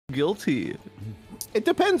guilty. It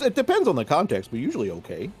depends. It depends on the context, but usually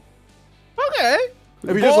okay. Okay. If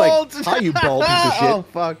you're just like, "Hi, you bald piece of shit." Oh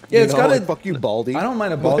fuck. Yeah, it's gotta. like, fuck you, baldy. I don't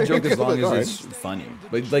mind a bald joke as long Like, as it's funny.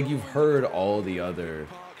 But like you've heard all the other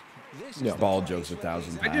bald jokes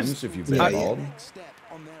 1,000 times if you've been bald.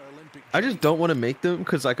 I just don't want to make them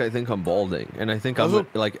because like I think I'm balding, and I think I'm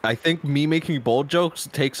like I think me making bald jokes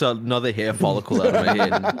takes another hair follicle out of my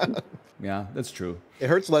head. Yeah, that's true. It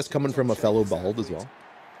hurts less coming from a fellow bald as well.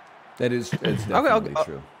 It's definitely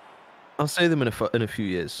true. I'll say them in a few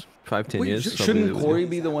years, 5-10 years. Shouldn't Corey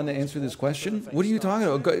be the one to answer this question? What are you talking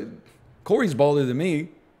about? Corey's balder than me.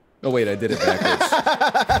 Oh wait, I did it backwards.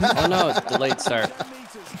 Oh no, it's a delayed start.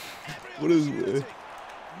 What is?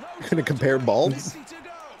 Gonna compare balds?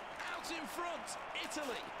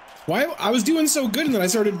 Why? I was doing so good, and then I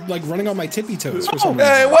started like running on my tippy toes for some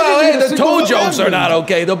Hey, reason. well, the toe jokes are not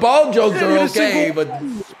okay. The bald jokes are okay, but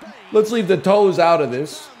let's leave the toes out of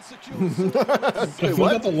this.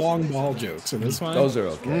 What about the long ball jokes? Are this fine? Those are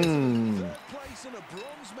okay.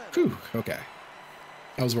 Whew, okay.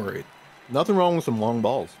 I was worried. Nothing wrong with some long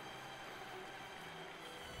balls.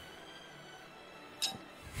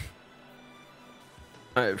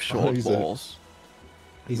 I have short balls.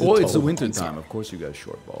 Well, it's the winter time. Of course, you got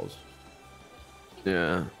short balls.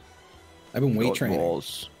 Yeah. I've been weight Short training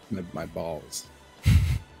balls. my balls.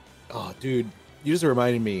 Oh, dude, you just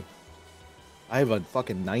reminded me. I have a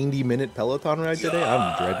fucking 90-minute Peloton ride today.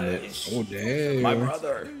 I'm dreading it. Oh damn, My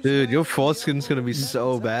brother. Dude, your foreskin's gonna be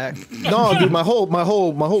so back. No, dude, my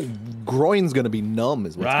whole groin's gonna be numb.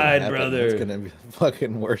 Is what's Ride, gonna happen. brother. It's gonna be the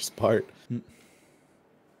fucking worst part.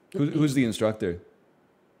 Who's the instructor?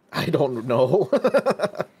 I don't know.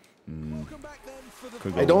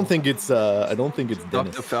 I don't think it's Dennis.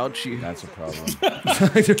 Dr. Fauci. That's a problem.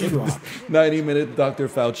 90-minute Dr.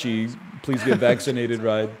 Fauci, please get vaccinated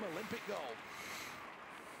ride.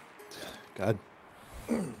 God.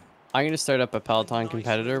 I'm gonna start up a Peloton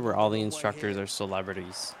competitor where all the instructors are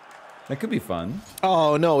celebrities. That could be fun.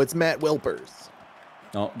 Oh no, it's Matt Wilpers.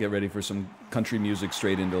 Oh, get ready for some country music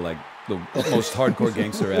straight into like the most hardcore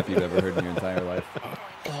gangster rap you've ever heard in your entire life.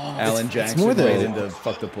 Alan Jackson more the- right into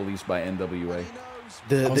 "Fuck the Police" by NWA.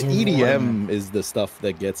 The EDM is the stuff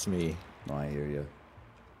that gets me. Oh, I hear you.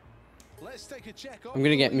 I'm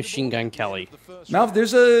gonna get Machine Gun Kelly. Now,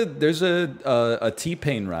 there's a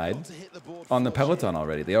T-Pain ride on the Peloton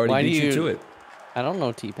already. They already Why beat do you to you- it. I don't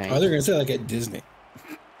know T-Pain. Oh, they're gonna say like at Disney.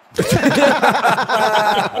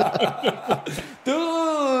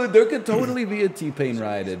 Dude, there could totally be a T-Pain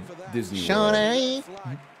ride at Disney World.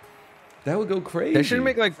 That would go crazy. They should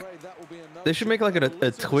make like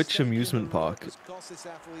a Twitch amusement park.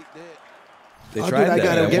 They Oh, tried dude, I that.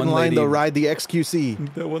 gotta That get in one line lady- to ride the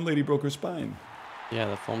XQC. That one lady broke her spine. Yeah,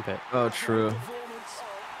 the foam pit. Oh, true.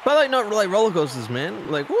 But like not like roller coasters, man.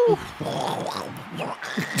 Like woo.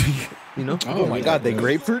 You know? Oh my God, they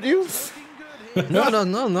grapefruit you? No.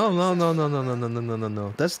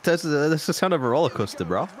 That's the sound of a roller coaster,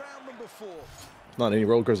 bro. Not any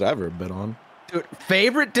roller coaster I've ever been on. Dude,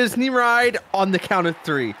 favorite Disney ride on the count of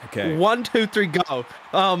 3. Okay. 1, 2, 3, go.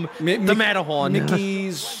 The Matterhorn.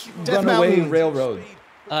 Mickey's Death Runaway Mountain. Railroad.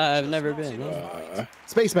 I've never been. No.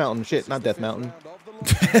 Space Mountain, shit, not Death Mountain.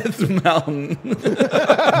 Death Mountain.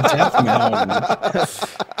 Death Mountain.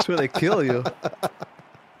 That's where they kill you.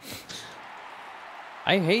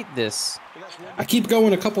 I hate this. I keep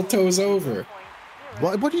going a couple toes over.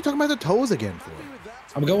 What are you talking about the toes again for?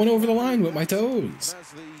 I'm going over the line with my toes.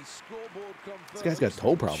 This guy's got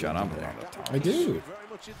toe problems. Shut up. today. I do.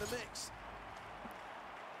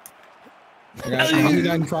 I got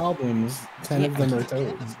 99 problems. 10 of them are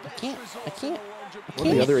toes. I can't. What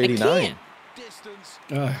are the other 89?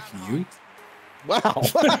 You? Wow.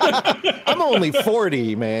 I'm only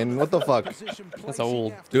 40, man. What the fuck? That's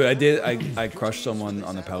old. Dude, I crushed someone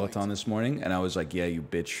on the Peloton this morning, and I was like, yeah, you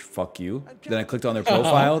bitch, fuck you. Then I clicked on their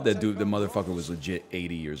profile. That dude, the motherfucker was legit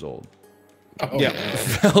 80 years old. Oh, Yeah.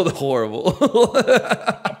 Felt horrible.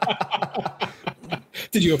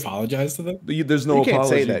 Did you apologize to them? There's no You can't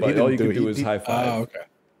say apology, that. He but didn't all you do can it. do He- is high five. Oh, okay.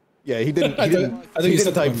 Yeah, he didn't. I He thought didn't. you He didn't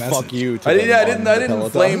sent them type a "fuck message. you." To I them on didn't the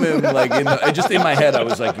flame Peloton. him like just in my head. I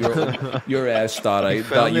was like, your ass thought I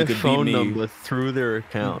thought Found you their could beat phone me. number through their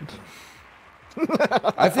account.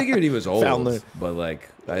 I figured he was Found old, the- but like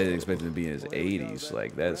I didn't expect him to be in his 80s.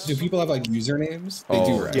 Like that's Do people have like usernames? They oh,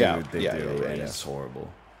 do, right? dude, Yeah. they Yeah, do, yeah, and yeah. it's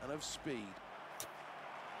horrible.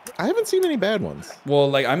 I haven't seen any bad ones. Well,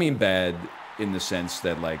 like I mean bad in the sense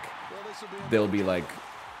that like they'll be like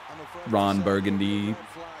Ron Burgundy,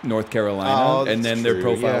 North Carolina, Oh, and then that's their true,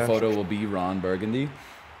 profile yeah. photo will be Ron Burgundy.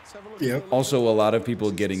 Yep. Also, a lot of people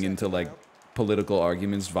getting into like political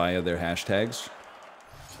arguments via their hashtags.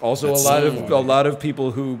 Also, That's a lot of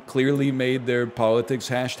people who clearly made their politics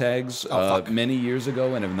hashtags many years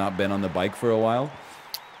ago and have not been on the bike for a while.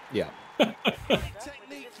 Yeah.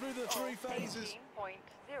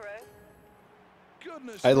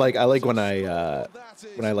 I like when I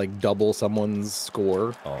like double someone's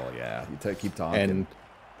score. Oh yeah, you keep talking. And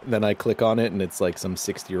then I click on it and it's like some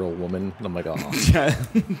 60-year-old woman, and I'm like, oh,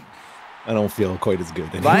 I don't feel quite as good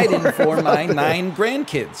anymore. Biden for my 9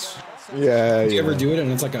 grandkids. Yeah. Do you ever do it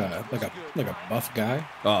and it's like a buff guy?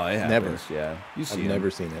 Oh yeah, Never. Yeah, you see. I've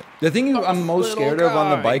never seen it. The thing I'm most scared of on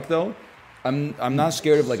the bike though, I'm not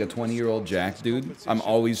scared of like a 20-year-old Jack dude. I'm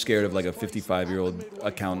always scared of like a 55-year-old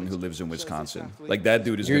accountant who lives in Wisconsin. Like that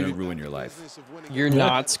dude is gonna ruin your life. You're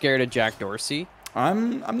not scared of Jack Dorsey?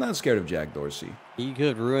 I'm not scared of Jack Dorsey. He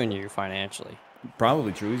could ruin you financially.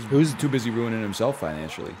 Probably true. Who's too busy ruining himself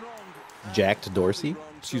financially? Jacked Dorsey?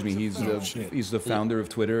 Excuse me. He's the founder of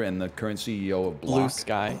Twitter and the current CEO of Block. Blue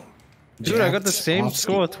Sky. Dude, I got the same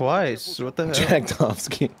score twice. What the hell? Jack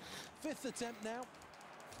Dofsky.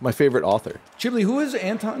 My favorite author. Chibley, who is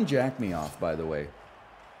Anton Jack Me Off, by the way?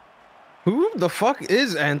 Who the fuck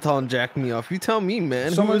is Anton Jack Me Off? You tell me,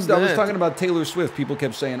 man. Someone Who's that was that? talking about Taylor Swift. People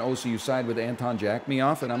kept saying, "Oh, so you side with Anton Jack Me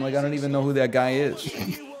Off?" And I'm like, I don't even know who that guy is.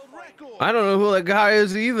 I don't know who that guy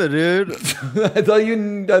is either, dude. I thought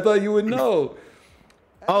you would know.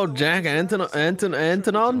 Oh, Jack Antonoff?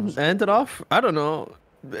 I don't know.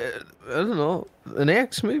 I don't know. An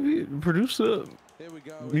ex, maybe? Producer?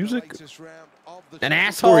 Music? An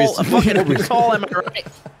asshole? A fucking asshole, am I right?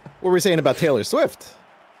 What were we saying about Taylor Swift?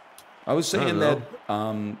 I was saying that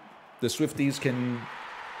the Swifties can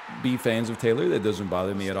be fans of Taylor. That doesn't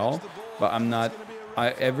bother me at all. But I'm not.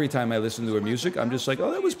 Every time I listen to her music, I'm just like,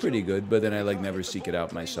 oh, that was pretty good. But then I like never seek it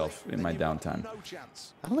out myself in my downtime.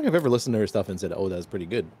 I don't think I've ever listened to her stuff and said, oh, that's pretty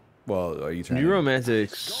good. Well, are you trying? New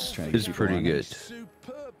Romantics is pretty good.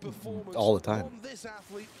 All the time.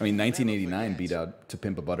 I mean, 1989 beat out To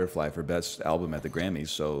Pimp a Butterfly for best album at the Grammys.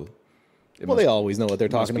 So, They always know what they're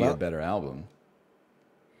talking must be about. a better album.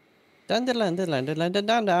 Dun dun dun dun dun dun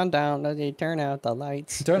dun dun dun. They turn out the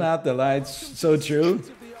lights. Turn out the lights. So true.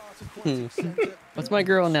 What's my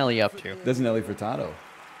girl Nelly up to? That's Nelly Furtado.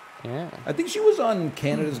 Yeah. I think she was on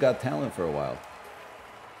Canada's Got Talent for a while.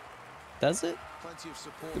 Does it?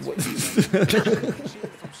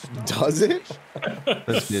 Does it?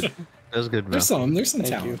 That's good. That's good, man. There's some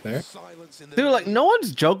talent there. Dude, like, no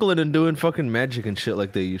one's juggling and doing fucking magic and shit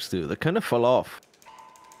like they used to. They kind of fell off.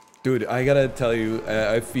 Dude, I gotta tell you,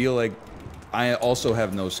 I feel like I also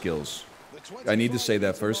have no skills. I need to say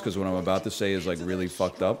that first because what I'm about to say is like really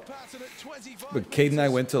fucked up. But Kate and I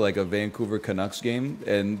went to like a Vancouver Canucks game,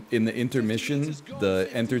 and in the intermission, the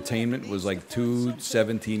entertainment was like 2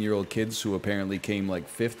 17-year-old kids who apparently came like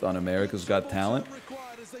 5th on America's Got Talent.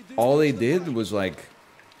 All they did was like,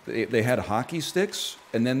 they had hockey sticks,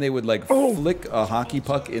 and then they would like flick a hockey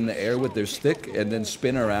puck in the air with their stick and then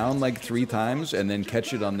spin around like 3 times and then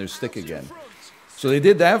catch it on their stick again. So they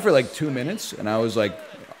did that for like 2 minutes, and I was like,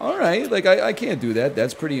 all right, like I can't do that.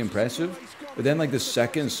 That's pretty impressive. But then like the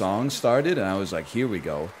second song started, and I was like, here we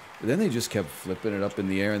go. But then they just kept flipping it up in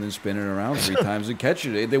the air and then spinning it around 3 times and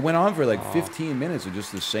catching it. They went on for like 15 minutes of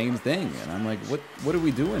just the same thing, and I'm like, what are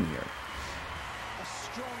we doing here?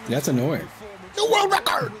 That's annoying. The world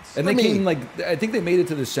record! And they came like, I think they made it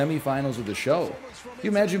to the semifinals of the show. Can you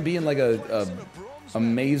imagine being like a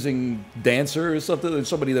amazing dancer or something, or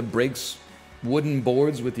somebody that breaks wooden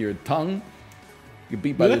boards with your tongue? You get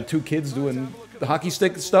beat by the 2 kids doing the hockey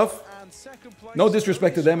stick stuff. No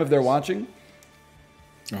disrespect to them if they're watching.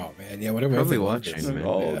 Oh man, yeah, whatever. Probably watching, man.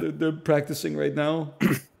 Oh, they're practicing right now.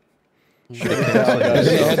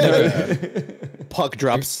 Puck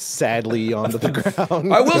drops sadly onto the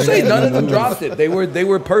ground. I will say none of them dropped it. They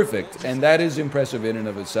were perfect, and that is impressive in and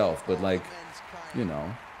of itself. But like, you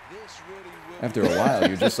know, after a while,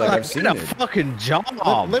 you're just like, I've seen Get a it. fucking job.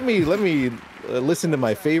 Let me listen to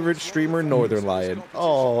my favorite streamer, Northern Lion.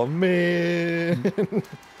 Oh man.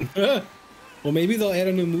 Well, maybe they'll add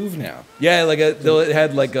a new move now. Yeah, like they'll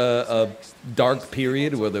had like a dark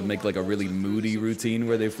period where they'll make like a really moody routine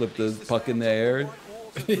where they flip the puck in the air.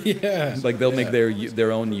 Yeah. Like they'll make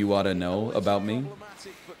their own "You Oughta Know" about me.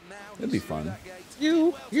 That'd be fun.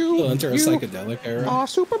 You They'll enter a psychedelic era. are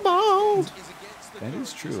super bald. That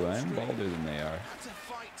is true. I am balder than they are,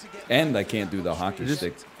 and I can't do the hockey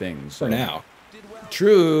stick things For now.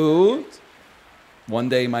 True. One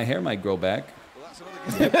day my hair might grow back.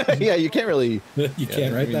 Yeah, you can't really. You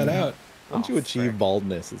can't write that out. Once you achieve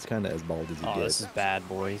baldness, it's kind of as bald as you Oh, get. this is bad,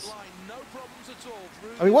 boys.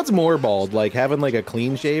 I mean, what's more bald? Like having like a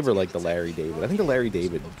clean shave or like the Larry David? I think the Larry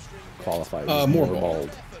David qualifies as More more bald.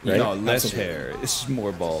 bald. right? No, less Absolutely. hair. It's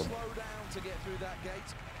more bald.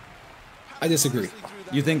 I disagree.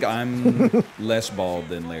 You think I'm less bald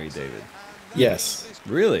than Larry David? Yes.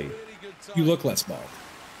 Really? You look less bald.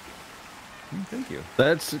 Thank you.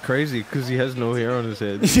 That's crazy because he has no hair on his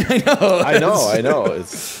head. I know.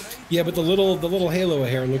 It's Yeah, but the little halo of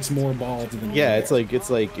hair looks more bald than yeah,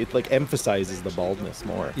 it emphasizes the baldness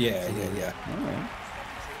more. yeah. All right.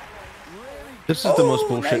 This is the most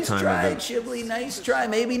bullshit time ever. Chibli. Nice try.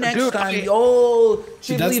 Maybe next Dude, time. Oh,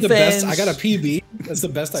 Chibli That's the fans. best. I got a PB. That's the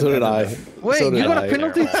best So I've did ever I. done. Wait, So you did got I. a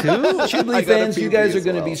penalty too? Chibli got a fans, you PB guys are as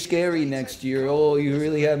going to well. be scary next year. Oh, you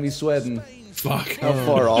really have me sweating. Fuck. How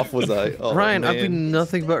far off was I? Oh, Ryan, I've man. been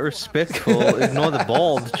nothing but respectful. Ignore the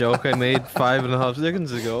bald joke I made 5.5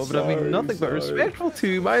 seconds ago, but I've been nothing but respectful to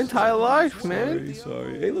you my entire life, man.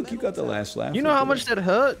 Sorry. Hey, look, you got the last laugh. You know how much that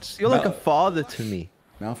hurts? You're like a father to me.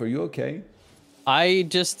 Malf, are you okay? I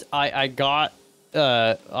got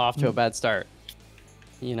off to a bad start.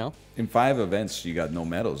 You know? In 5 events, you got no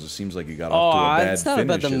medals. It seems like you got off to a bad it's not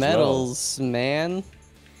finish about the as medals, man.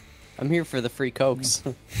 I'm here for the free cokes.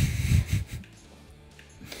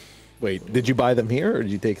 Wait, did you buy them here or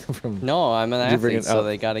did you take them from? No, I'm an Did you bring athlete, it so out?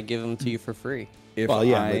 they gotta give them to you for free. If Well,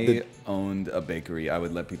 yeah, but I owned a bakery, I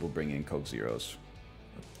would let people bring in Coke Zeros.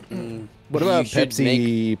 What about You should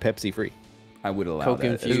Pepsi free? I would allow Coke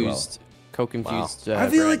that infused. Coke infused. as well. I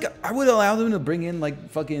feel bread. like I would allow them to bring in like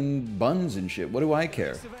fucking buns and shit. What do I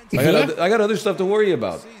care? I got other stuff to worry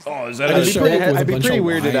about. Oh, is that I a just show? showed up with a I'd be bunch pretty of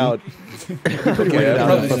weirded wine. out. Okay, I out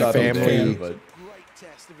probably if a stopped family- but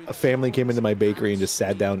A family came into my bakery and just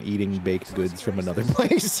sat down eating baked goods from another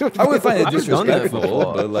place. I would find it I've done that disrespectful,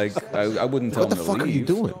 before. but like I wouldn't tell What the them to fuck are you leave.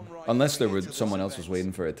 doing? Unless there was someone else was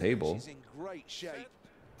waiting for a table.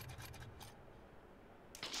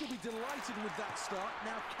 She'll be delighted with that start.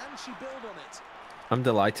 Now, can she build on it? I'm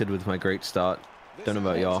delighted with my great start. Don't know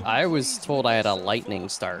about y'all. I was told I had a lightning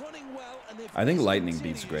start. Running well, and if I think this lightning is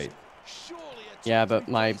beats great. surely a Yeah, chance but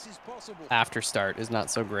that my this is possible. after start is not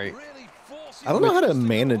so great. Really forcing I don't know how to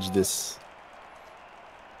manage this.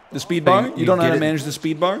 The speed bar? You you don't know how get to it- manage the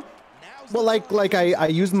speed bar? Well, like I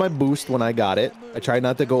used my boost when I got it. I tried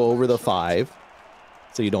not to go over the 5,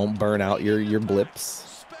 so you don't burn out your blips.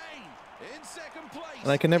 Spain in second place.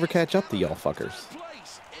 And I can never catch up to y'all fuckers.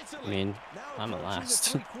 Place, Italy. I mean, Now I'm a approaching the last.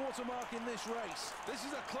 three-quarter mark in this race. This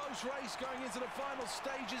is a close race going into the final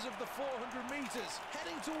stages of the 400 meters.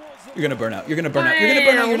 Heading towards the You're gonna burn out. You're gonna burn out. You're gonna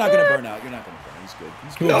burn out. You're not gonna burn out. You're not gonna burn out. He's good.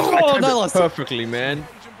 He's good. Oh, that was Perfectly, man.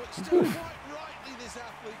 but still quite rightly this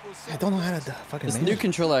athlete was I don't know how to fucking this manage new it.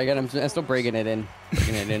 controller I got. I'm still breaking it in.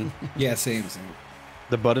 Breaking it in. Yeah, same.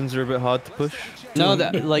 The buttons are a bit hard to push. No,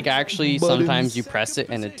 that like actually sometimes Buttons. you press it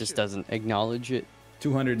and it just doesn't acknowledge it.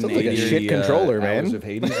 280 Sounds like a shit controller, hours man. of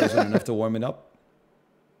Hades wasn't enough to warm it up.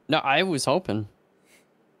 No, I was hoping.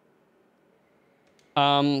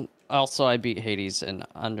 Also, I beat Hades in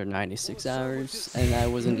under 96 hours, and I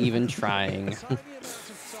wasn't even trying.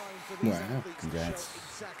 Wow. Congrats.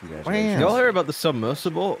 Wow. Y'all hear about the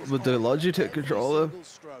submersible with the Logitech controller?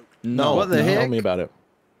 No, What the no, heck? Tell me about it.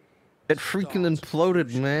 It freaking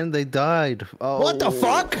imploded, man. They died. Oh. What the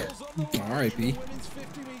fuck? R.I.P.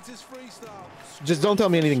 Just don't tell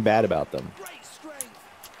me anything bad about them.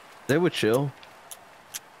 They were chill.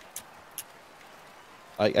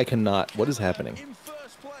 I cannot. What is happening?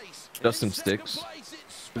 Justin Sticks.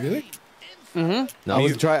 Really? No,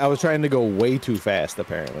 I was trying to go way too fast.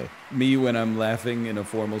 Apparently. Me when I'm laughing in a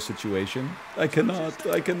formal situation. I cannot.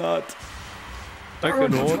 I cannot. I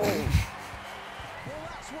cannot.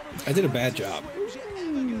 I did a bad job.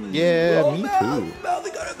 Yeah, me too.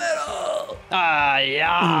 Ah,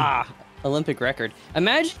 yeah. Olympic record.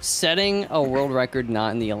 Imagine setting a world record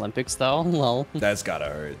not in the Olympics, though. Well, That's gotta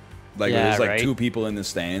hurt. Like Yeah, there's like right? 2 people in the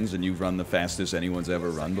stands and you've run the fastest anyone's ever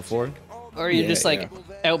run before. or you're Yeah, just like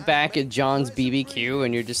out back at John's BBQ,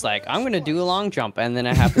 and you're just like, I'm gonna do a long jump, and then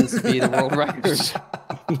it happens to be the world record.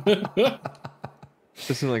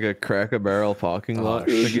 This is like a Cracker Barrel parking lot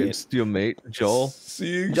against your mate Joel.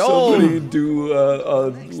 Seeing Joel! somebody do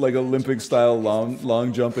like Olympic style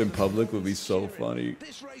long jump in public would be so funny.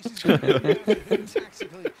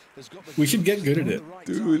 We should get good at it.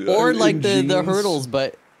 Dude, Or in like the jeans. hurdles,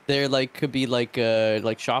 but they're like could be like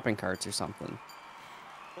shopping carts or something.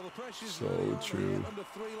 So true.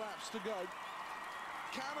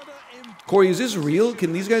 Corey, is this real?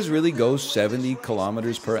 Can these guys really go 70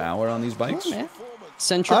 kilometers per hour on these bikes? Man,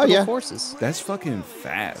 centripetal yeah. forces. That's fucking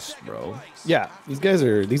fast, bro. Yeah, these guys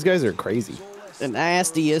are crazy. The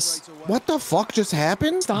nastiest. What the fuck just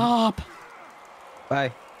happened? Stop.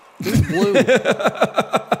 Bye. Blue.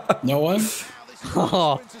 No one?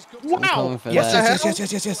 Oh, wow.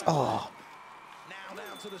 Yes. Oh.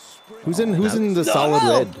 Who's in the solid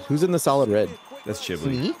red? Who's in the solid red? That's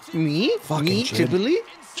Chiblee. Me? Fucking Chiblee?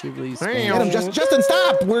 Chibley's Get him, Justin,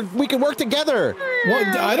 stop! We can work together. What?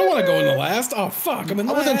 I don't want to go in the last. Oh fuck! I'm in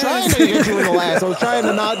the I wasn't last. trying to get you in the last. I was trying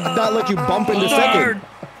to not let you bump into second.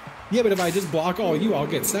 Yeah, but if I just block all you, I'll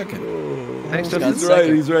get second. Thanks, He's Justin.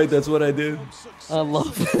 right. He's right. That's what I did. I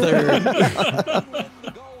love third.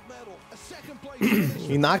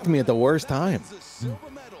 He knocked me at the worst time.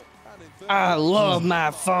 I love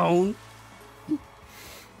my phone.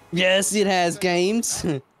 Yes, it has games.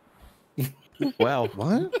 Wow.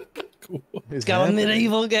 What? It's got a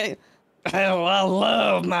medieval game. Oh, I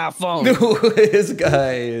love my phone. This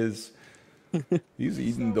guy is. He's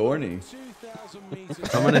eating Dorney.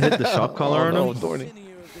 I'm gonna hit the shot collar on him. Dorney.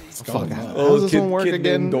 Fuck. How does this one work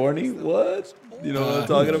again? Dorney? What? You know what I'm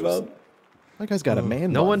talking about? That guy's got a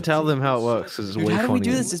man. No bun. one tell them how it works because it's Dude, way how do we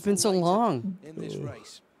funnier. do this? It's been so long.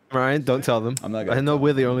 Ryan, don't tell them. I'm not gonna I know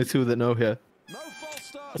we're the only two that know here.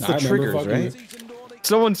 It's I the remember triggers, fucking- right?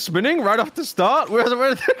 Someone spinning right off the start? Where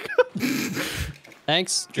did they go?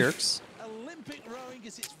 Thanks, jerks.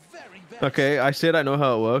 Okay, I said I know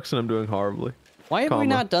how it works and I'm doing horribly. Why have we Comma.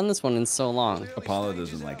 not done this one in so long? Apollo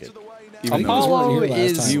doesn't like it. Apollo weren't here last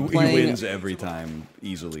is He time. playing wins every time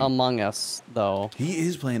easily. Among Us, though. He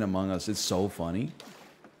is playing Among Us. It's so funny.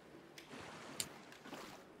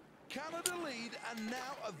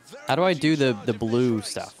 How do I do the blue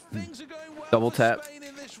stuff? Double tap.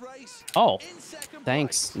 Oh,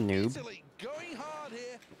 thanks, noob.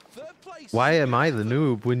 Why am I the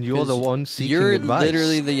noob when you're the one seeking You're advice?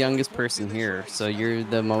 literally the youngest person here, so you're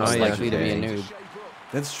the most Oh, yeah, likely to be a okay. noob.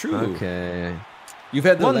 That's true. Okay. You've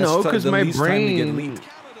had the Well, less no, ti- 'cause the my least time to get brain- leaked.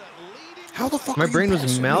 How the fuck? My are you brain was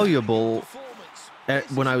passing me? malleable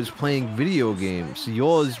when I was playing video games.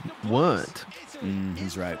 Yours weren't.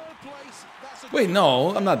 He's right. Wait,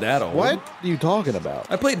 no, I'm not that old. What are you talking about?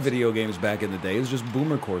 I played video games back in the day. It was just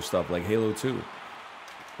boomer core stuff like Halo 2.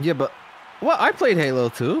 Yeah, but well, I played Halo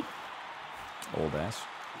 2. Old ass.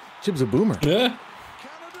 Chib's a boomer. Yeah.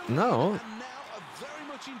 No,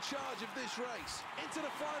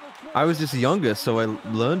 I was just younger, so I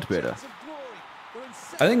learned better.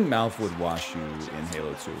 I think Mouth would wash you in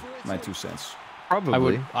Halo 2. My 2 cents. Probably. I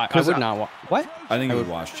would. I 'Cause would not. What? I think you would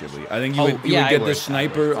wash Chiblee. I think Oh, you yeah, would I get would. the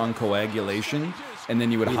sniper on coagulation, and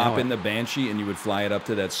then you would You hop know in it. the Banshee and you would fly it up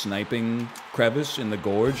to that sniping crevice in the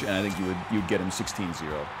gorge, and I think you'd get him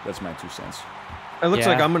 16-0. That's my 2 cents. It looks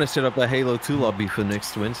Yeah. like I'm gonna set up a Halo 2 lobby for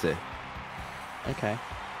next Wednesday Okay.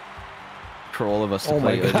 for all of us to Oh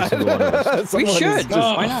my play. Every single one of us. We Someone should. is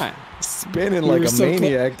Just, why not? spinning We like were a so close.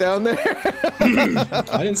 maniac down there.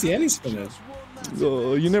 I didn't see any spinners.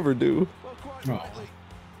 Oh, you never do. Oh.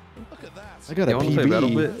 I got You a wanna play Battle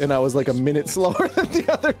PB, Bit? and I was like a minute slower than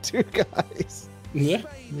the other two guys. Yeah.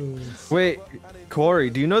 Wait, Corey,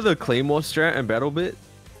 do you know the Claymore strat and BattleBit?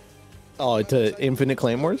 Oh, to infinite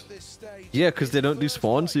claymores? Yeah, because they don't do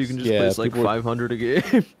spawn, so you can just Yeah, place like people were- 500 a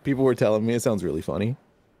game. People were telling me it sounds really funny.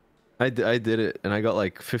 I did it, and I got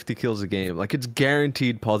like 50 kills a game. Like, it's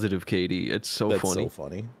guaranteed positive KD. It's so That's funny. so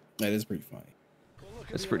funny. That is pretty funny.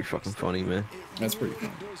 It's pretty fucking funny, man. That's pretty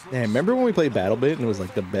funny. Man, remember when we played BattleBit and it was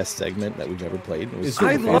like the best segment that we've ever played? It was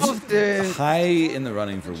I super fun. loved it. High in the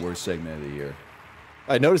running for worst segment of the year.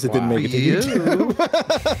 I noticed it didn't Wow. make it to YouTube.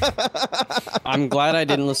 I'm glad I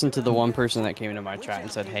didn't listen to the one person that came into my chat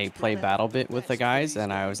and said, "Hey, play BattleBit with the guys,"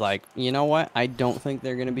 and I was like, you know what? I don't think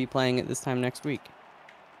they're gonna be playing it this time next week.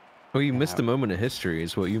 Oh, you missed a moment of history,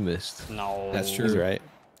 is what you missed. No, That's true. He's right.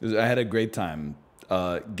 I had a great time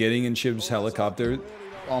getting in Chib's helicopter,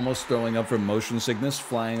 almost throwing up from motion sickness,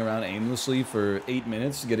 flying around aimlessly for 8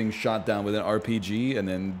 minutes, getting shot down with an RPG, and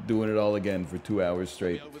then doing it all again for 2 hours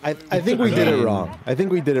straight. I think we did it wrong. I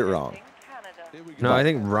think we did it wrong. No, I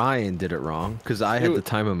think Ryan did it wrong because I had the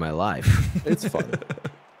time of my life. It's fun.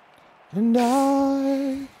 And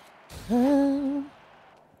I have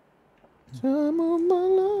time of my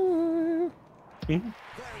life. Very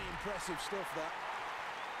impressive stuff, that.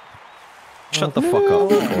 Shut the fuck up,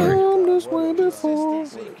 Corey. I'm this way before.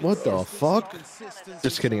 What the fuck?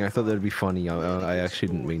 Just kidding. I thought that'd be funny. I actually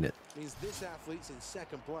didn't mean it. Means this athlete's in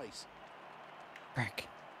second place. Frick.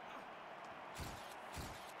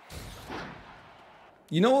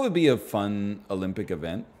 You know what would be a fun Olympic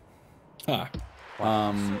event? Huh.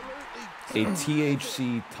 A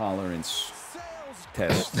THC tolerance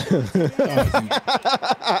test.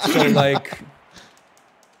 So like,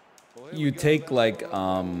 you take like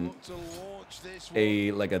a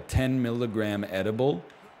 10 milligram edible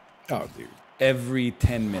Oh, dude. every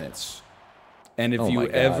 10 minutes, and if Oh my you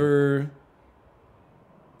God. ever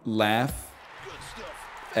laugh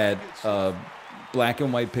at a black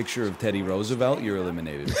and white picture of Teddy Roosevelt, you're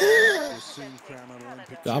eliminated.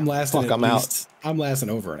 I'm lasting. Fuck, I'm out. I'm lasting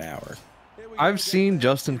over an hour. I've seen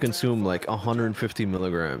Justin consume like 150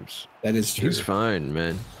 milligrams. That is true. He's fine,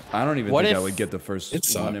 man. I don't even What think I if- would get the first It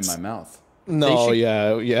one in sucks. my mouth. No, should-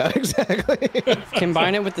 yeah, exactly.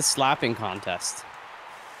 Combine it with the slapping contest.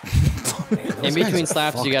 In between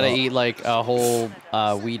slaps, you gotta eat like a whole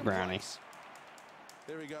weed brownie.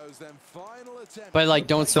 Here he goes, then final attempt. But like,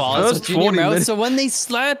 don't swallow first it in your 40 mouth. minutes- So when they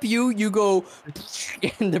slap you, you go,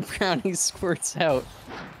 and the brownie squirts out.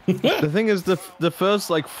 The thing is, the first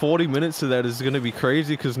like 40 minutes of that is gonna be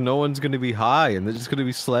crazy because no one's gonna be high and they're just gonna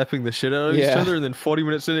be slapping the shit out of each Yeah. other, and then 40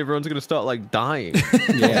 minutes in, everyone's gonna start like dying,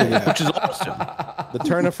 Yeah. which is awesome. The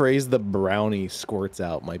turn of phrase "the brownie squirts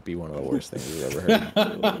out" might be one of the worst things we've ever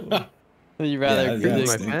heard. You rather Yeah, the My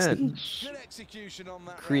stinks. pants. Good execution on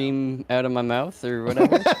that. cream out of my mouth or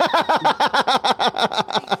whatever.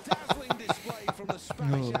 Dazzling display from the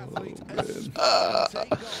Spanish athlete. Take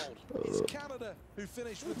gold. It's Canada who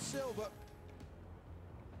finished with silver.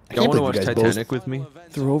 Y'all want to believe watch you guys both Titanic with me?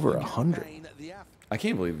 threw over 100. I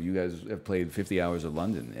can't believe you guys have played 50 hours of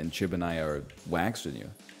London, and Chib and I are waxing you.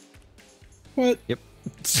 What? Yep.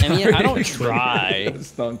 I mean, I don't try.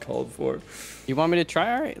 It's uncalled for. You want me to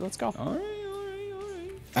try? All right, let's go. All right, all right, all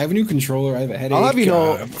right. I have a new controller. I have a headache. I'll have you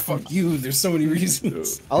know- fuck you. There's so many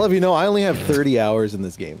reasons. I'll have you know, I only have 30 hours in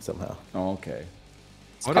this game somehow. Oh, okay.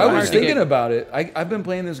 What I about was our- thinking about it. I've been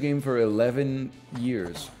playing this game for 11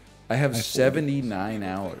 years. I have 79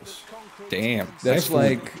 hours. Damn. That's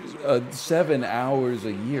like 7 hours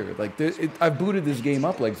a year. Like I've booted this game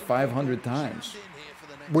up like 500 times.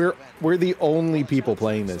 We're the only people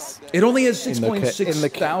playing this. It only has In the ca-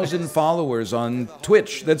 6.6 thousand followers on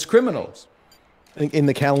Twitch. That's criminal. In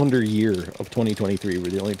the calendar year of 2023, we're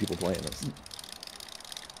the only people playing this.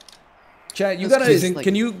 Chat, you That's gotta. crazy.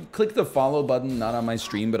 Can you click the follow button, not on my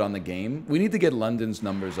stream, but on the game? We need to get London's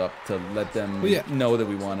numbers up to let them Well, yeah. know that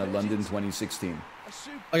we won a London 2016.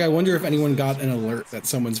 Like, I wonder if anyone got an alert that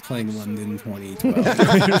someone's playing London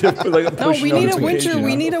 2012. Like a No, push we need a winter. notification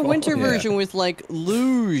We on need the a phone. winter Yeah. version with like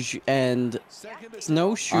luge and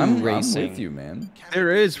snowshoe I'm racing. with you, man.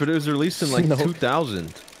 There is, but it was released in like No.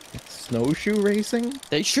 2000. Snowshoe racing?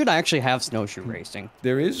 They should actually have snowshoe racing.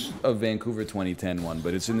 There is a Vancouver 2010 one,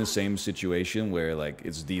 but it's in the same situation where like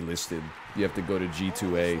it's delisted. You have to go to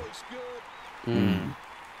G2A.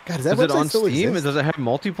 God, is that Is it website on still Steam? exist? Does it have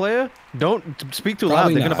multiplayer? Don't speak too Probably loud.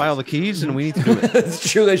 They're gonna not. buy all the keys, and we need to do it.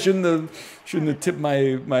 It's true. I shouldn't have tipped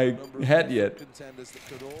my hat yet.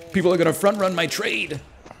 People are gonna front run my trade.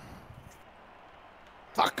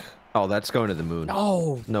 Fuck. Oh, that's going to the moon.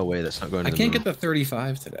 Oh, No way, that's not going to I the can't moon. get the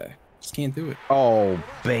 35 today. Just can't do it. Oh,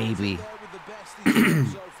 baby.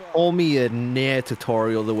 Pull me a Nair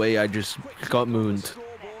tutorial the way I just got mooned.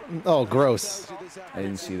 Oh, gross. I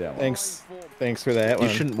didn't see that one. Thanks for that You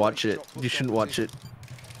one. shouldn't watch it. You shouldn't watch it.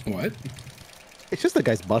 What? It's just the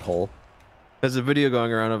guy's butthole. There's a video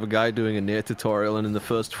going around of a guy doing a Nair tutorial, and in the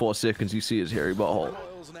first 4 seconds, you see his hairy butthole.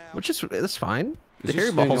 Which is, that's fine. The It's hairy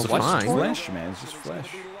just butthole's what fine. Flesh, man. It's just flesh.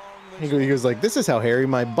 He goes like, "This is how hairy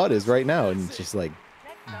my butt is right now," and it's just like,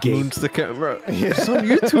 Moons the camera. It's on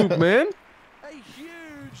YouTube, man.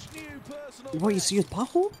 what, you see his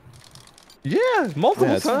butthole? Yeah, multiple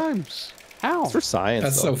Yeah, it's- times. How? it's for science.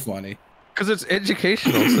 That's though. so funny. Because it's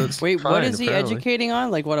educational, so it's Wait, what fine, is he apparently. educating on?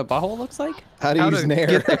 Like what a butthole looks like? How to How use to Nair.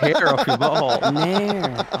 get the hair off your butthole.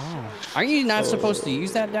 Nair. Oh. Are you not supposed to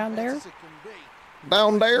use that down there?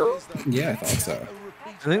 Down there. Yeah, I thought so.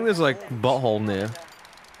 I think there's like butthole Nair.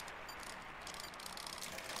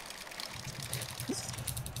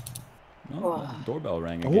 Oh, doorbell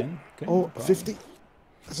rang again. Okay, no Oh, problem. 50.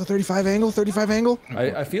 That's a 35 angle. 35 angle.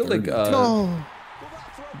 I feel like No.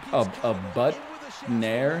 a butt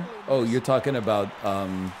nair. Oh, you're talking about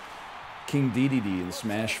King DDD in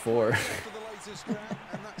Smash 4.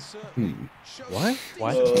 What?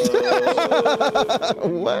 What?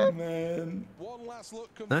 What? Man.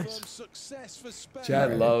 Nice.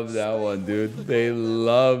 Chat loved that one, dude. They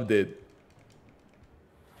loved it.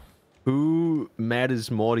 Who matters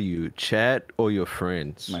more to you, chat or your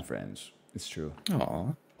friends? My friends. It's true.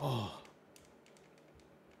 Aw.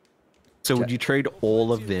 So would you trade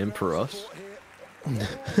all of them for us?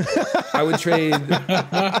 I would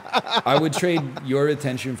trade your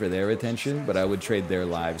attention for their attention, but I would trade their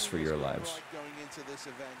lives for your lives.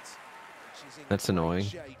 That's annoying.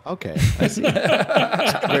 Okay, I see.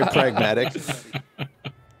 Very pragmatic.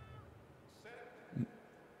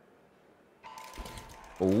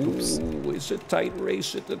 Oh, it's a tight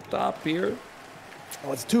race at the top here.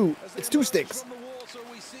 Oh, it's two. It's two sticks.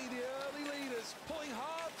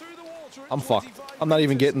 I'm fucked. I'm not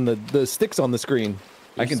even getting the sticks on the screen.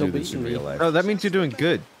 I can still do this in beating me. real life. Oh, that means you're doing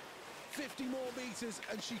good. 50 more meters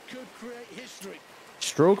and she could create history.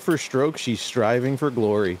 Stroke for stroke, she's striving for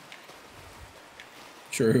glory.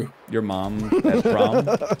 True. Your mom at prom.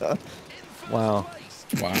 Wow.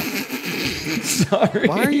 Wow. Sorry.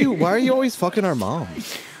 Why are you always fucking our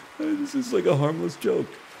moms? This is like a harmless joke.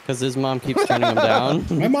 Because his mom keeps turning him down.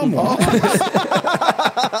 My mom won.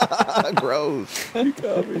 Gross. You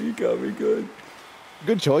got me good.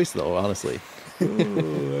 Good choice though, honestly. Oh,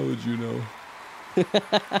 how would you know?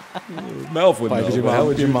 Malf would Why? know. Because but how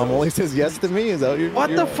would your you mom know? only says yes to me. Is that what you're? What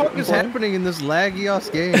the fuck is happening in this laggy ass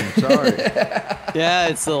game? Sorry. Yeah,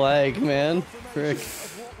 it's the leg, man. Frick.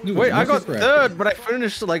 Dude, Wait, I look got at Brad. third, but I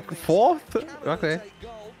finished like 4th. Okay.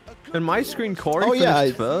 And my screen, Corey Oh, yeah,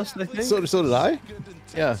 finished first, I think. So did I.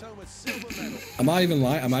 Yeah. I'm not even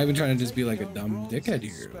lying. I'm not even trying to just be like a dumb dickhead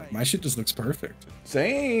here. Like, my shit just looks perfect.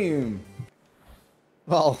 Same.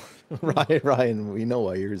 Well, Ryan, we know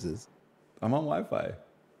why yours is. I'm on Wi-Fi.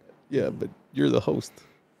 Yeah, but you're the host.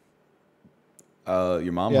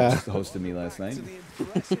 Your mom Yeah. hosted me last night.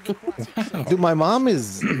 Dude, my mom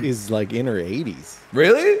is like in her 80s.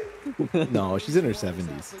 Really? No, she's in her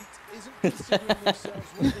 70s.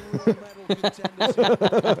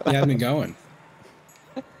 You had me going.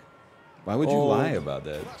 Why would you lie about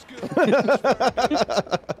that?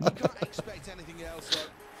 Can't expect anything else. Though.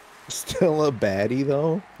 Still a baddie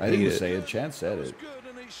though. I Hate didn't it. say it. Chance said it. Good,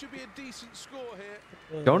 and it should be a decent score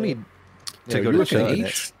here. Don't need to Yeah, go you to were saying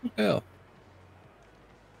church. Hell.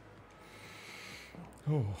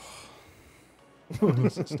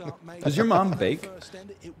 Does your mom bake? First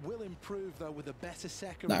end, it will improve though with a better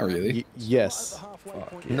second Not round. really. Yes. At the halfway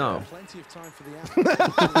point, No. Plenty of time for the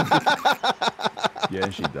Yeah,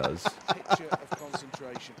 she does. picture of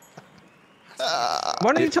concentration. Why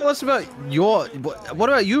don't you tell us about your... What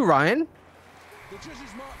about you, Ryan? The judges'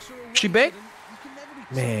 marks are away, She baked? and you can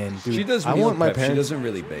never be Man, dude. She does I meal want my prep. She parents. doesn't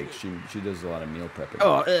really bake. She does a lot of meal prepping.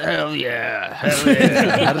 Oh, hell yeah. Hell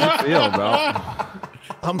yeah. How does it feel, bro?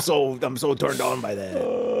 I'm so turned on by that.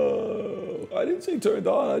 Oh, I didn't say turned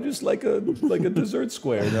on. I just like a dessert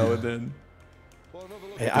square now and then.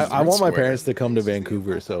 Hey, I want my parents to come to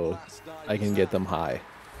Vancouver so I can get them high.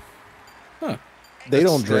 Huh. They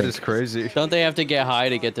don't That drink. is crazy. Don't they have to get high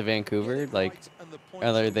to get to Vancouver? Like,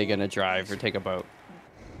 are they gonna drive or take a boat?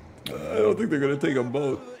 I don't think they're gonna take a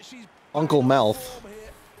boat. Uncle Mouth.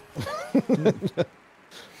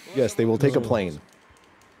 Yes, they will take a plane.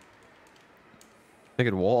 They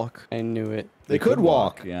could walk. I knew it. They could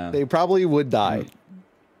walk. yeah. They probably would die.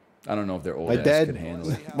 I don't know if their old My ass dad, could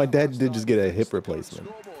handle it. my dad did just get a hip replacement.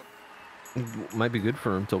 Might be good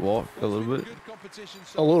for him to walk a little bit.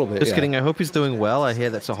 A little bit. Just yeah. kidding. I hope he's doing well. I hear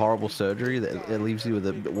that's a horrible surgery that it leaves you with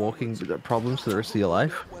a walking problems for the rest of your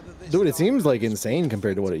life. Dude, it seems like insane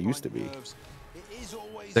compared to what it used to be.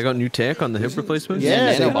 They got new tech on the hip replacement.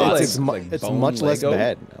 Yeah, nanobots. it's bone much less Lego.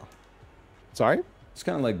 bad now. Sorry? It's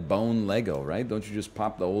kind of like bone Lego, right? Don't you just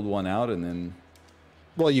pop the old one out and then?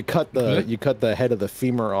 Well, you cut the head of the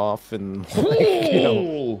femur off and like, you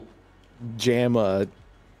know, jam a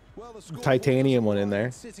titanium one in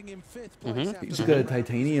there. He's got a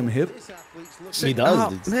titanium hip. He does.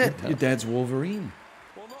 Oh, It's- man. Your dad's Wolverine.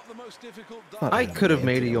 I could have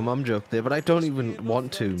made a your mum joke there, but I don't even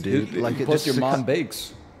want to, dude. Like it Plus, just your mom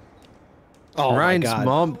bakes. Oh my Ryan's God.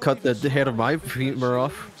 mom cut the head of my femur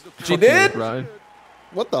off. She Fuck you, did? Ryan.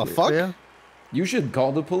 What the fuck? Yeah. You should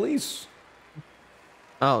call the police.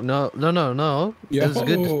 Oh no. It was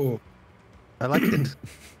good. Yo, I liked it.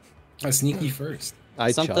 a sneaky first.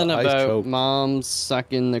 I Something I about choked. moms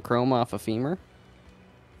sucking the chrome off a femur.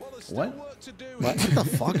 What? What the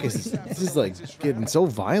fuck is this? Is like getting so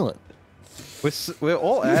violent. We're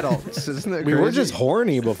all adults, isn't it? We were crazy? just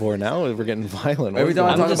horny before. Now we're getting violent. Every time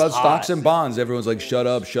I I'm talk just about stocks hot. and bonds, everyone's like, "Shut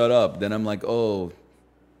up, shut up." Then I'm like, "Oh,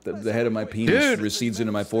 the head of my penis Dude. recedes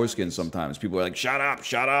into my foreskin." Sometimes people are like, "Shut up,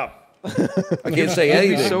 shut up." I can't say You'd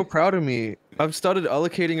be anything. so proud of me. I've started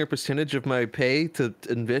allocating a percentage of my pay to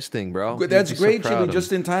investing, bro. But that's You'd be so great, proud Jimmy. of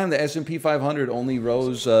Just in time, the S&P 500 only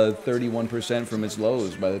rose 31% from its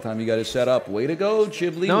lows by the time you got it set up. Way to go,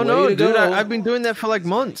 Chibley. No, Way no, to dude. go. I've been doing that for like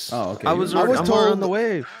months. Oh, okay. I was I was I'm told- on the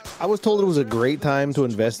wave. I was told it was a great time to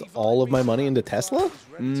invest all of my money into Tesla.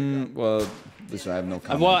 Well, listen, I have no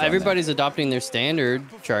comment. Well, on that. everybody's adopting their standard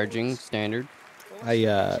charging standard.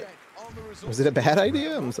 Was it a bad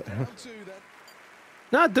idea? I'm sorry.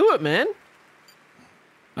 Nah, do it, man.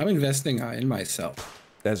 I'm investing in myself.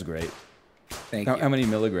 That's great. Thank How you. many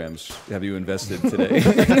milligrams have you invested today?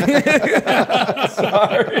 How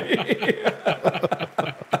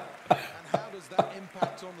does that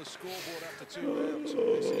impact on the scoreboard after 2 rounds?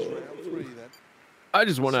 This is round 3. I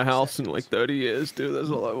just want a house in like 30 years, dude. That's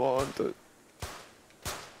all I want.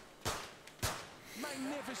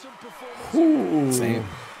 Same.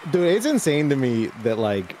 Dude, it's insane to me that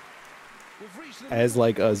like, as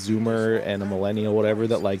like a Zoomer and a millennial, whatever,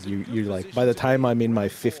 that like you're like, by the time I'm in my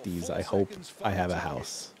 50s, I hope I have a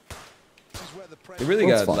house. They really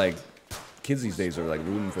That's got fun. like kids these days are like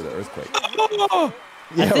rooting for the earthquake.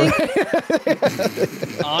 Yeah, I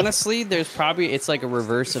think, honestly, it's like a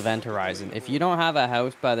reverse Event Horizon. If you don't have a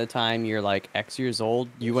house by the time you're like X years old,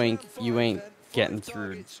 you ain't getting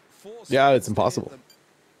through. Yeah, it's impossible.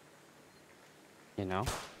 You know,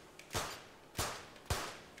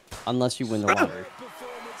 unless you win the lottery.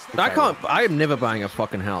 I am never buying a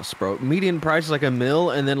fucking house, bro. Median price is like $1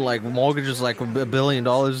 million, and then like mortgage is like $1 billion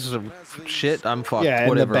of shit. I'm fucked. Yeah, and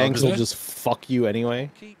whatever. the banks will just fuck you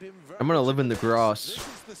anyway. I'm gonna live in the grass.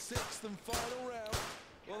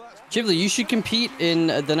 Ghibli, you should compete in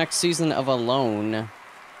the next season of Alone.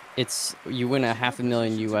 You win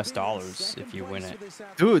 $500,000 US if you win it.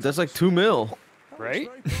 Dude, that's like $2 million. Right?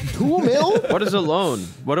 $2 million? What is a loan?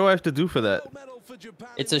 What do I have to do for that?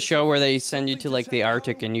 It's a show where they send you to like the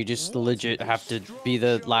Arctic and you just legit have to be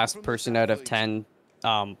the last person out of 10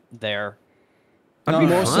 there. I'd be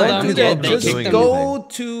No, fine. don't dude, get- just doing go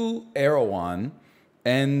to Erewhon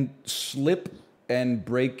and slip and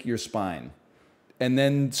break your spine. And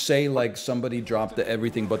then say like somebody dropped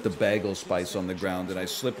everything but the bagel spice on the ground and I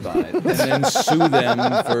slipped on it. And then sue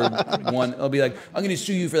them for one. I'll be like, I'm going to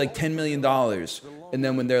sue you for like $10 million. And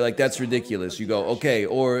then when they're like, that's ridiculous, you go, okay,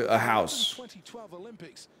 or a house.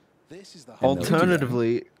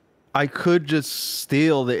 Alternatively, I could just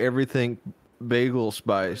steal the everything bagel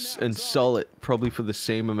spice and sell it probably for the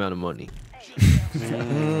same amount of money.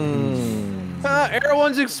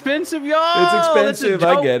 Everyone's expensive, y'all. It's expensive,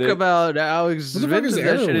 That's a I get joke it. about how fuck expensive is that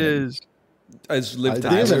shit Erewhon? is. As Liv I think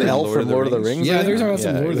it's Tyler an in elf from Lord of the Rings. Yeah, they're talking about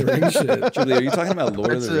some Yeah. Lord of the Rings shit. Julie, are you talking about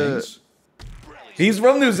Lord of It's the a- Rings? He's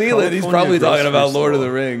from New Zealand. He's California probably talking about grocery Lord of store.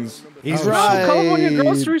 the Rings. He's No, right. California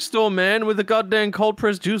grocery store, man, with the goddamn cold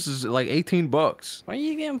pressed juices, like $18. Why are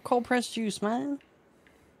you getting cold pressed juice, man?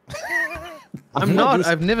 I'm not.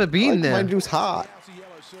 I've never been My there. juice hot.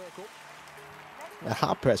 A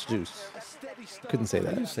hot press juice. Couldn't say How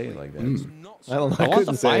do you that. say it like that? I don't know. I I, want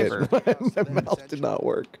couldn't the say fiber. it. My mouth did not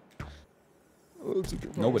work.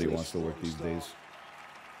 Nobody wants to work these days.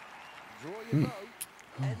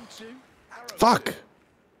 Fuck.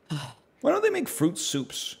 Why don't they make fruit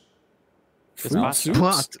soups? It's not-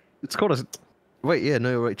 What? It's called a. Wait, yeah,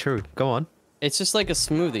 no, wait, true. Go on. It's just like a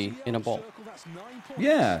smoothie in a bowl.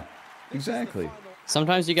 Yeah, exactly.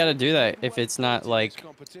 Sometimes you gotta do that if it's not like,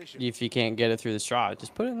 if you can't get it through the straw,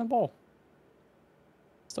 just put it in a bowl.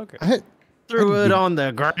 Still good. Threw it on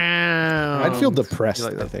the ground. I'd feel depressed, You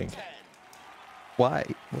like I that? think. Why?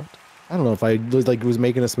 What? I don't know if I was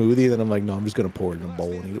making a smoothie, then I'm like, no, I'm just gonna pour it in a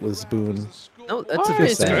bowl and eat it with a spoon. No, that's Oh, a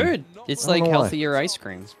it's good thing. good. It's I don't like know why. healthier ice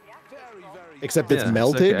cream. Except it's Yeah, it's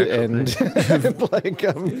melted like and like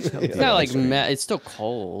It's not like it's still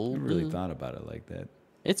cold. You really thought about it like that.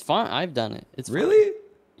 It's fun. I've done it. It's fun. Really?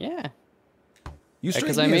 Yeah. You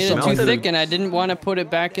Because straight I me made as it too someone thick who- and I didn't want to put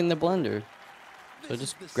it back in the blender. So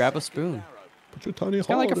just grab a spoon. put your tiny It's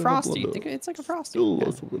kind of like a heart in the frosty. blender. Think it's like a frosty. Ooh, Yeah.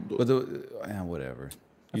 that's what But whatever.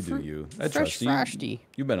 You do you. I fresh trust you. frosty.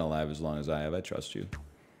 You've been alive as long as I have. I trust you.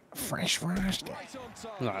 fresh frosty.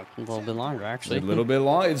 No, a little bit longer A actually. little bit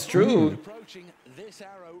long. It's true.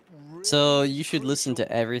 So you should listen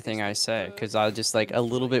to everything I say because I'm just like a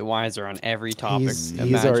little bit wiser on every topic He's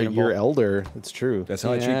imaginable. your elder. It's true. That's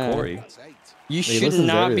how I Yeah. treat Corey. You should listens to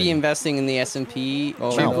not be everything. investing in the S&P.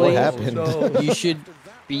 Oh, No, Ghibli. what happened? No. You should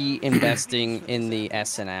be investing in the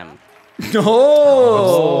S&M. No.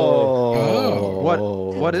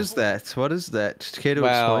 Oh. What is that? What is that? Care to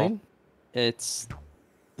Well, explain? it's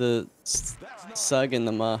the sug in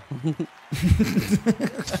the muh.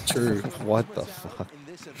 True. What the fuck?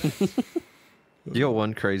 You're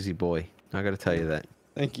one crazy boy. I gotta tell you that.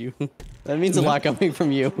 Thank you. That means a lot coming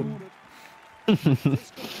from you.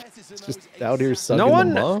 Just out here sucking No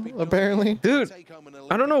one- the mum, apparently. Dude,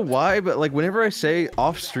 I don't know why, but like whenever I say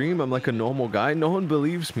off stream I'm like a normal guy, no one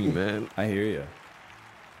believes me, man. I hear you.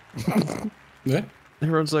 Yeah.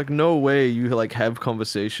 Everyone's like, no way you like have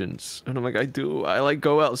conversations. And I'm like, I do. I like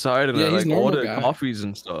go outside and Yeah, I he's like normal order guy. coffees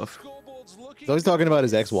and stuff. He's always talking about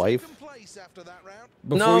his ex-wife.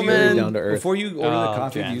 No, you, man. Down to earth. Before you order the Oh,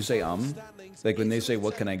 coffee, do Jen. you say Like when they say,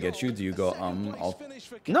 "What can I get you?" Do you go I'll...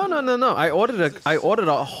 No. I ordered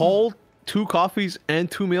a whole 2 coffees and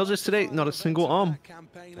 2 meals yesterday. Not a single Wow,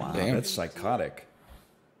 Damn. that's psychotic.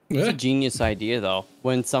 It's Yeah. a genius idea though.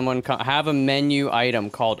 When someone have a menu item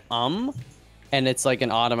called and it's like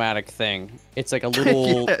an automatic thing. It's like a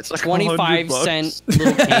little Yeah, it's like 25-cent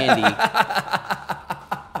little candy.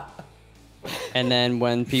 And then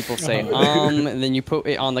when people say and then you put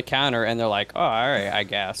it on the counter, and they're like, "Oh, all right, I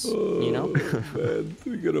guess." You know. Man,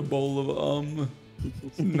 we got a bowl of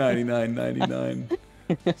 99.99.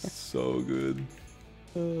 So good.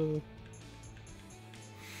 And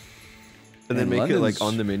then Man, make it like London's-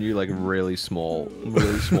 on the menu like really small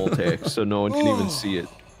text, so no one can even see it.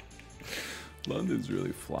 London's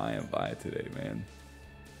really flying by today, man.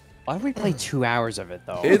 Why did we play 2 hours of it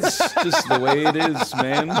though? It's just the way it is,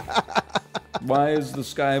 man. Why is the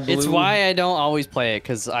sky blue? It's why I don't always play it,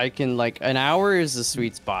 because I can, like, an hour is the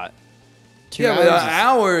sweet spot. 2 Yeah, hours but an is-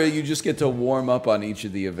 hour you just get to warm up on each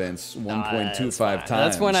of the events 1.25 times.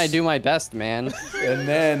 That's when I do my best, man. And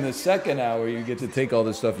then the second hour you get to take all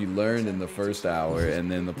the stuff you learned in the first hour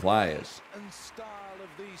and then apply it.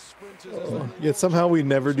 Yet somehow we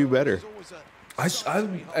never do better. As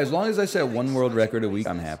long as I set one world record a week,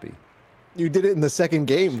 I'm happy. You did it in the second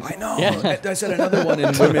game. I know. Yeah. I set another one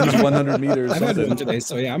in women's 100 meters. I've had one Something. today,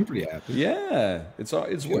 so yeah, I'm pretty happy. Yeah, it's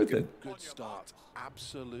worth it. Good start.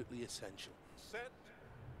 Absolutely essential.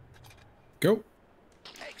 Go.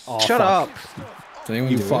 Oh, Shut fuck. up! Did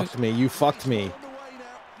anyone You do fucked it? me. You fucked me.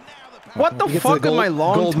 What the You get fuck the am I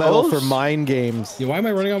long gold medal for toes? mind games. Yeah, why am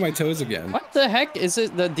I running on my toes again? What the heck is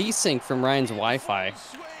it? The desync from Ryan's Wi-Fi?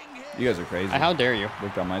 You guys are crazy. How dare you?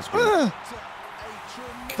 Looked on my screen.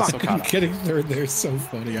 Fuck, getting third there is so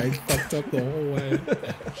funny. I fucked up the whole way.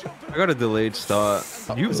 I got a delayed start.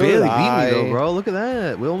 You So barely did beat me I. though, bro. Look at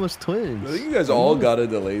that. We're almost I twins. think you guys all got a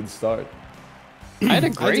delayed start. I had a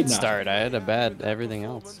did great not. start. I had a bad everything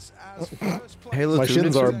else. Halo My 2 shins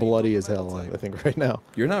next are year? bloody as hell, I think, right now.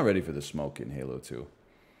 You're not ready for the smoke in Halo 2.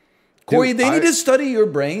 Corey, they need I- to study your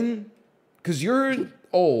brain because you're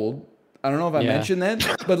old. I don't know if I Yeah. mentioned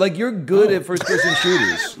that, but like you're good at first-person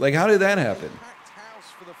shooters. Like, how did that happen?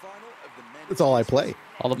 That's all I play.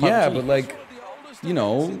 All the PUBG. Yeah, but like, you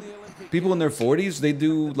know, people in their 40s, they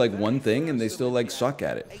do like one thing and they still like suck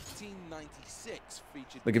at it.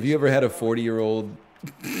 Like, have you ever had a 40-year-old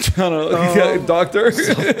doctor?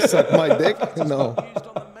 Suck my dick? No.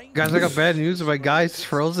 Guys, I got bad news. My guy's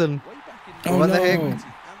frozen. Oh What no! the heck?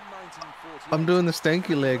 I'm doing the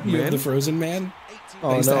stanky leg, You have man. the frozen man.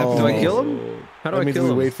 Oh, used to have no. Do I kill him? How do That I means kill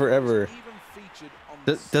we him? wait forever.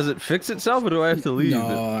 Does it fix itself, or do I have to leave?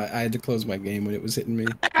 No, I had to close my game when it was hitting me.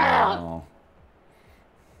 Oh.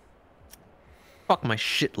 Fuck my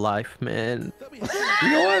shit life, man. You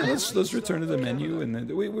know what? Let's return to the menu, and then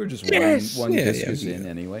we're just one Yeah, discus yeah. in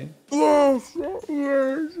anyway. Way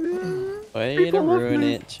to ruin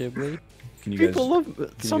it, Chiblee. Can you guys? People love. can you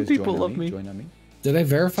Some guys join people on love me? me. Join on me. Did I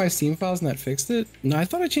verify Steam files and that fixed it? No, I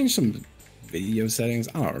thought I changed some video settings.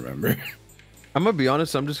 I don't remember. I'm gonna be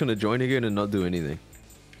honest. I'm just gonna join again and not do anything,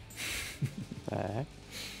 The heck?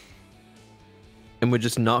 and we're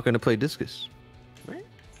just not gonna play discus.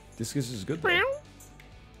 Discus is good though. I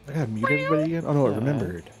gotta mute everybody again? Oh, no, I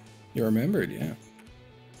remembered. You remembered, yeah.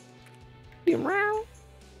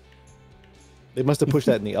 They must have pushed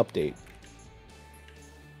that in the update.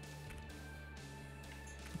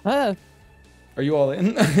 Ah. Are you all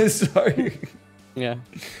in? Sorry. Yeah.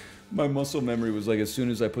 My muscle memory was like as soon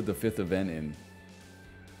as I put the 5th event in,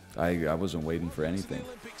 I wasn't waiting for anything.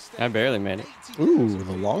 I barely made it. Ooh,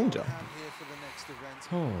 the long jump.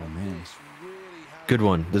 Oh man. Good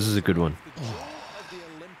one. This is a good one.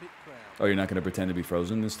 Oh, you're not gonna pretend to be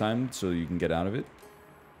frozen this time so you can get out of it?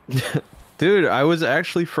 Dude, I was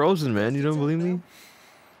actually frozen, man. You don't believe me?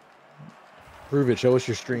 Prove it. Show us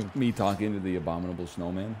your stream. Me talking to the abominable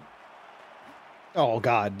snowman. Oh,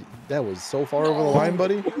 God. That was so far over the line,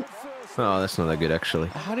 buddy. Oh, that's not that good, actually.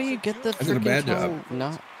 How do you get the I did a bad freaking job.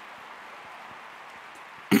 Not.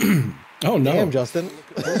 Oh no! Damn, Justin.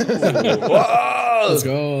 Let's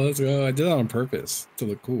go, let's go. I did it on purpose to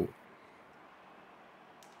look cool.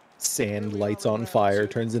 Sand lights on fire,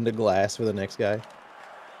 turns into glass for the next guy.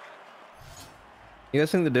 You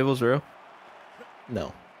guys think the devil's real?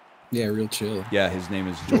 No. Yeah, real chill. Yeah, his name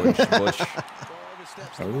is George Bush.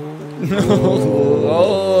 Oh,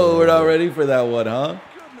 Oh, we're not ready for that one, huh?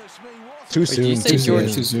 Too did you soon. say Too George-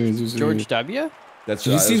 soon. too soon, too soon. George W? That's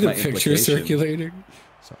Did you that see was the my picture implication. circulating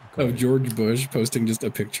Go of ahead. George Bush posting just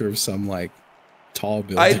a picture of some like tall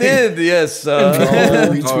building? I did, yes.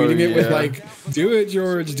 Retweeting it with yeah. like, "Do it,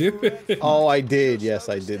 George, do it." Oh, I did. Yes,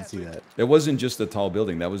 I did see that. It wasn't just a tall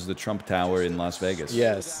building. That was the Trump Tower in Las Vegas.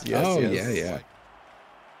 Yes. Yes. Oh yes. yeah, yeah.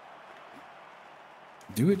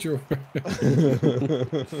 Do it, George. If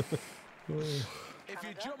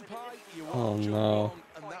you jump high, you Oh, won't jump no. long,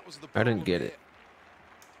 and that was the I didn't problem get here. it.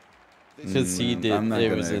 Because he did. I'm not It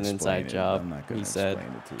gonna was an explain inside it. job. I'm not gonna He said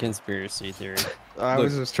explain it to you. conspiracy theory. I Look.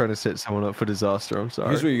 was just trying to set someone up for disaster. I'm sorry.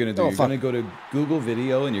 Here's what you're gonna do. Oh, You're fuck. gonna go to Google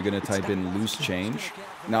Video and you're gonna type in loose change.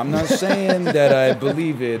 Now I'm not saying that I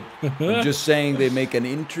believe it. I'm just saying they make an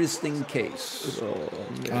interesting case.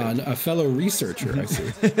 A fellow researcher, I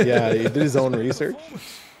see. Yeah, he did his own research.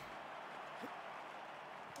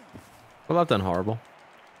 Well, I've done horrible.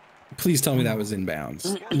 Please tell me that was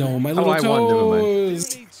inbounds. No, my Oh, little I won, never mind.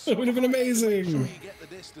 toes. That would have been amazing.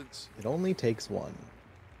 It only takes one.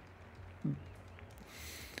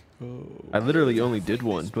 I literally only did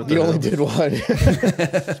one. But You only did one.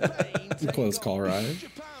 Close call, Ryan.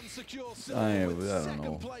 I don't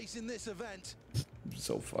know. I'm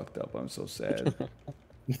so fucked up. I'm so sad.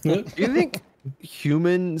 Do you think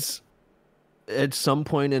humans at some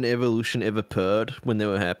point in evolution ever purred when they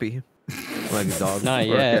were happy? Like dogs? Not or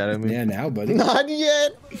yet. cat, I mean. Yeah, now, buddy. Not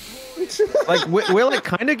yet. Like we're like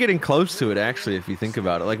kind of getting close to it actually, if you think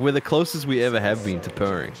about it. Like we're the closest we ever have been to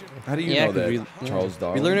purring. How do you Yeah, know 'cause that, Charles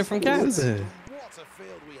Darwin? We learned it from cats.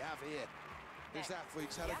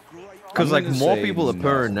 Because I'm like gonna more say people are no.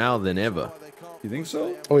 purring now than ever. You think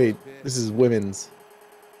so? Oh wait, this is women's.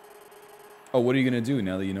 Oh, what are you gonna do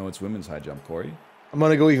now that you know it's women's high jump, Corey? I'm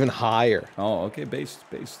gonna go even higher. Oh, okay, based.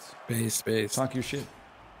 Space. Talk your shit.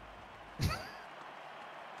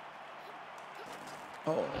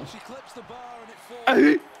 Oh, She clips the bar and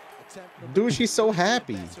it falls. Dude, she's so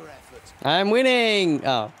happy. I'm winning.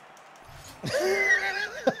 Oh,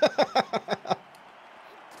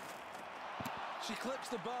 She clips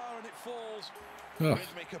the bar and it falls. Ugh.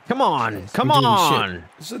 Come on, come doing on.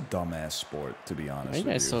 this is a dumbass sport, to be honest. why are you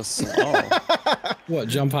with guys you. so slow? What,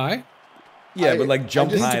 jump high? Yeah, I- but like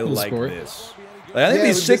jump I just- high Cool like sport. this. Like, I think it'd Yeah, be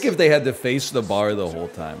but sick this if they had to face the bar the whole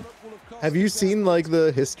time. Have you seen like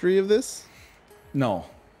the history of this? No.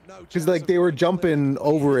 Because like they were jumping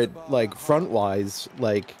over it like frontwise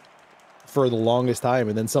like for the longest time,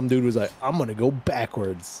 and then some dude was like, "I'm gonna go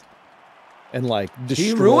backwards," and like He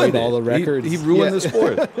destroyed ruined all the it. records. He ruined Yeah. the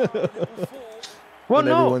sport. Well, But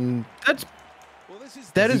no, everyone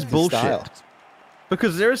that is the bullshit. style.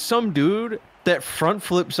 Because there's some dude that front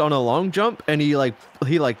flips on a long jump, and he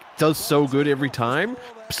does so good every time.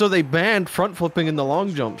 So they banned front flipping in the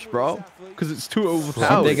long jumps, bro, because it's too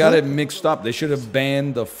overpowered. They got it mixed up. They should have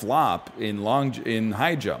banned the flop in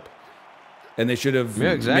high jump. And they should have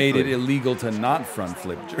Yeah, exactly. made it illegal to not front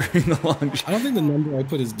flip during the long jump. I don't think the number I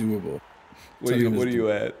put is doable. What are you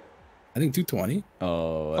at? I think 220.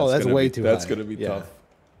 Oh, that's gonna way be, too That's high. gonna be Yeah. tough.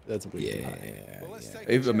 That's way too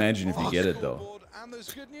high. Imagine if you get it though.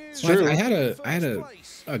 Well, I had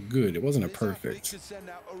a good. It wasn't a perfect.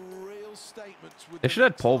 They should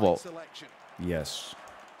have pole vault. Yes.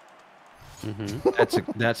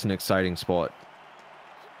 That's an exciting sport.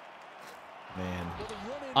 Man.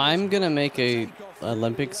 I'm gonna make a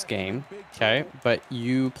Olympics game, okay? But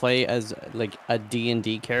you play as like a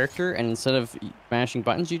D&D character, and instead of mashing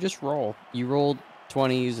buttons, you just roll. You roll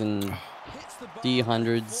 20s and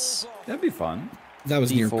D100s. That'd be fun. That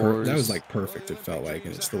was near. That D4s. was like perfect. It felt like,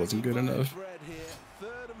 and it still wasn't good enough.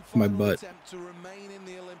 My butt.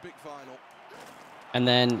 And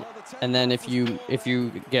then if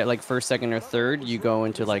you get like first, second, or third, you go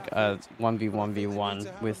into like a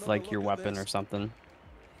 1v1v1 with like your weapon or something.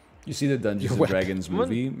 You see the Dungeons and Dragons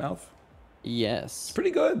movie, Mouth? Yes.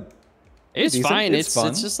 Pretty good. It's decent. fine. It's It's fun.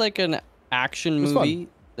 it's just like an action was fun. movie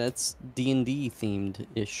that's D&D themed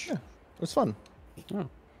ish. It was fun.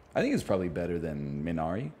 I think it's probably better than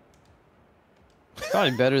Minari.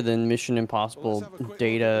 Probably better than Mission Impossible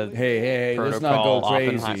Data. Hey, let's not go Protocol,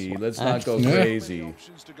 crazy. Oppenheimer. Let's not go Yeah. crazy.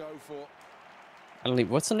 I don't know.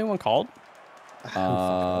 What's the new one called?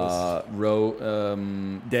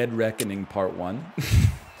 Dead Reckoning Part 1.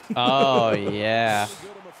 Oh yeah.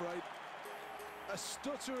 A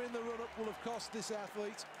stutter in the run-up will have cost this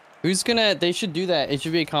athlete. Who's gonna? They should do that. It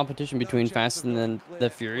should be a competition between Fast and the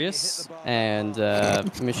Furious and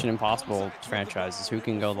Mission Impossible franchises. Who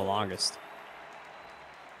can go the longest?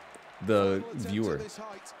 The viewer.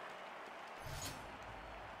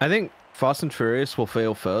 I think Fast and Furious will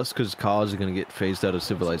fail first because cars are going to get phased out of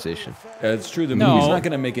civilization. It's true. The No. movie's not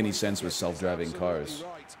going to make any sense with self-driving cars.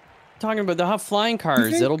 Talking about they'll have flying cars.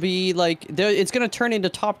 think- It'll be like it's gonna turn into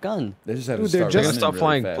Top Gun. They just have Dude, to they're start just- They're running going to stop really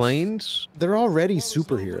flying fast. planes. They're already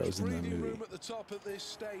superheroes in that movie.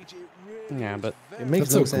 Yeah, but It makes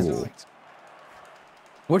That's no so sense. cool.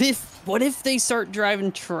 what if they start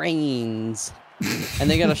driving trains and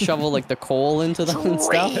they gotta shovel like the coal into them and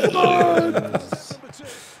stuff?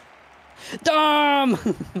 Dom!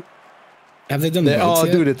 Have they done the Oh, boats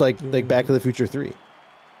yet? dude, it's like Back to the Future 3.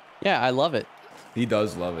 Yeah, I love it. He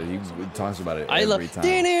does love it. He talks about it I love. every time.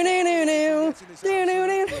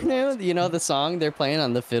 You know the song they're playing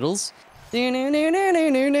on the fiddles? You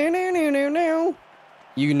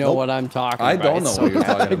know what I'm talking I about. don't know It's what so you're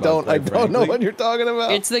talking I about. don't quite know frankly. what you're talking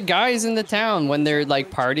about. It's the guys in the town when they're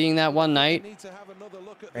like partying that one night.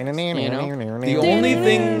 You know? The only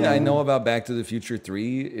thing I know about Back to the Future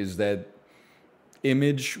 3 is that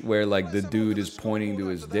image where like the dude is pointing to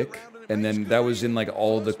his dick, and then that was in like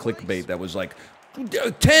all the clickbait that was like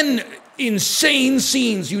 10 insane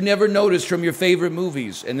scenes you never noticed from your favorite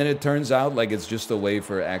movies, and then it turns out like it's just a way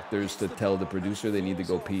for actors to tell the producer they need to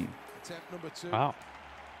go pee. Wow.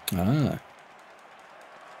 Ah.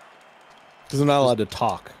 Because they're not allowed to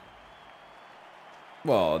talk.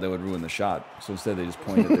 Well, that would ruin the shot, so instead they just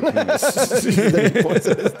point at their penis.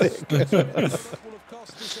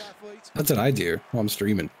 That's what I do while I'm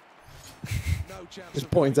streaming. Just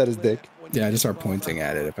points at his dick. Yeah, I just start pointing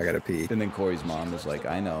at it if I gotta pee. And then Corey's mom was like,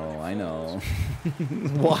 I know.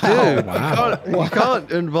 Wow. Wow. You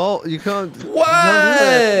can't involve. You can't. What?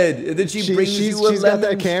 And then she brings she's you a got that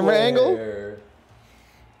lemon camera angle? square.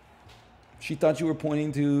 She thought you were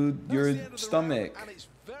pointing to your stomach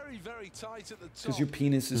because your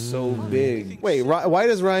penis is so big. Wait, why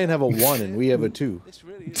does Ryan have a 1 and we have a 2?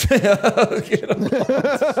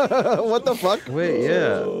 What the fuck? Wait,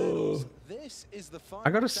 yeah. I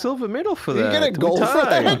got a silver medal for You that. get a We gold for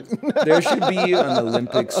tied. that? There should be an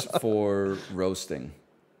Olympics for roasting.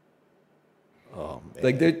 Oh, man.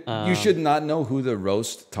 Like, you should not know who the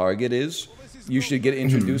roast target is. You should get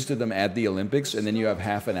introduced to them at the Olympics, and then you have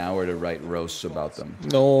half an hour to write roasts about them.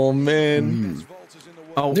 No, man.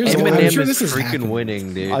 Oh, There's- I'm Eminem sure is this is freaking happening.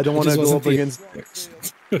 winning, dude. I don't want It to just go up wasn't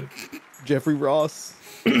against Jeffrey Ross.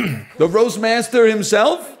 The roast master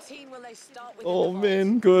himself? Oh,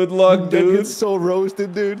 man. Good luck, That dude. gets so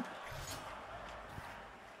roasted, dude.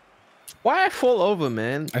 Why I fall over,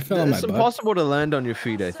 man? I fell on my It's butt. impossible to land on your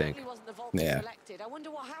feet, I think. Yeah.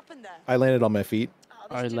 I landed on my feet.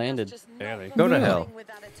 I landed barely. Go to hell.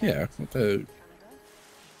 Yeah. What the?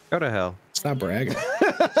 Go to hell. Stop bragging.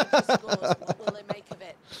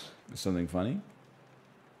 Something funny?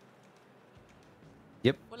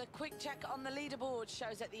 Yep. Well, a quick check on the leaderboard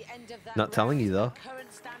shows at the end of that Not telling you, though.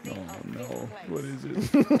 What is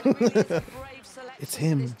it? It's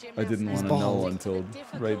him. I didn't want to know until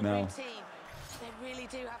right now.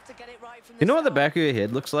 You know what the back of your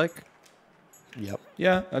head looks like? Yep.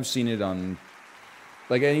 Yeah, I've seen it on.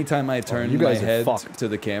 Like anytime I turn you my guys are head fucked. to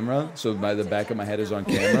the camera, so the back of my head is on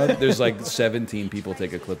camera. There's like 17 people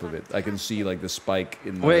take a clip of it. I can see like the spike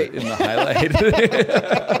in the Wait. in the highlight.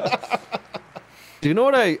 Do you know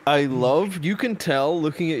what I love? You can tell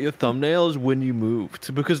looking at your thumbnails when you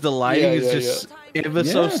moved because the lighting is just ever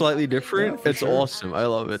so Yeah. slightly different. Yeah, for It's sure. awesome. I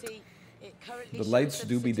love it. The lights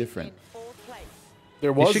do be different. There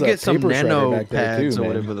You was should a get some paper shredder nano back there pads too, or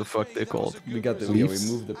man. whatever the fuck they're called. We got the we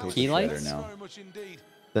moved the paper Key shredder lights? now.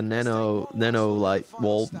 The nano light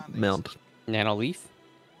wall mount. Nano leaf?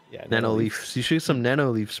 Yeah, Nano leafs. You should get some nano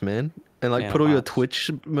leafs, man. And like Nano put all your bots. Twitch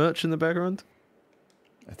merch in the background.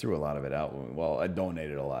 I threw a lot of it out. Well, I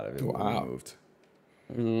donated a lot of it when Wow. we moved.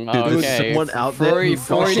 There's someone out there Freudian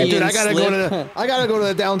who- Oh, shit, dude, I slip. gotta go to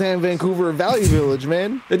the downtown Vancouver Valley Village,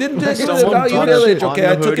 man. It didn't take it to the Someone Value bought Village, a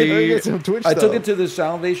okay? I took hoodie. Gotta it. get some Twitch I took stuff. it to the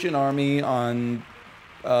Salvation Army on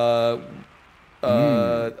I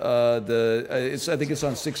think it's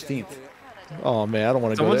on 16th. Oh man, I don't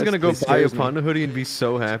want to go. Someone's there. gonna go That buy a scares me. panda hoodie and be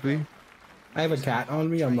so happy. I have a cat on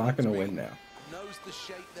me. I'm not gonna win now.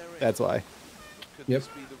 That's why. Yep.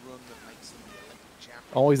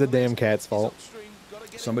 Always the damn cat's fault.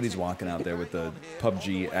 Somebody's walking out there with the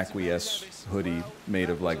PUBG Acquiesce hoodie made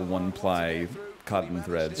of like one-ply cotton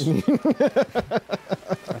threads.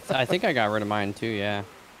 I think I got rid of mine too, yeah.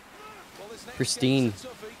 Pristine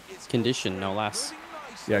condition, no less.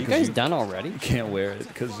 Yeah, You 'cause guys done already? can't wear it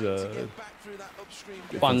because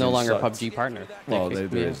Well, I'm no longer a sucks. PUBG partner. Well, They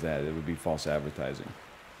kicked there me is out. that. It would be false advertising.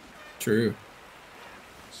 True.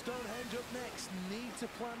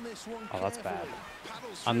 Oh, that's bad.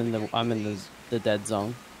 I'm in the dead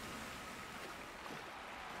zone.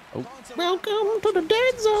 Oh. Welcome to the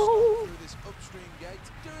dead zone.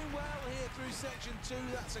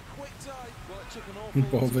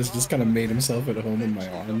 Bovis just kind of made himself at home in my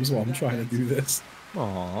arms while I'm trying to do this.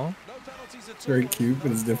 Aww. It's very cute,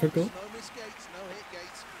 but it's difficult.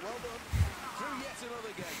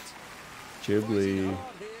 Ghibli.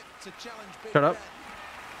 Shut up.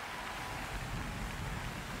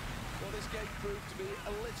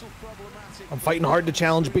 I'm fighting hard to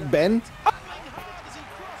challenge Big Ben.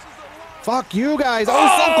 Fuck you guys! I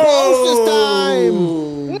was so close this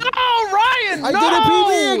time. No, fucking I did a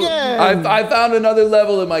PB again. I found another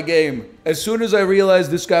level in my game. As soon as I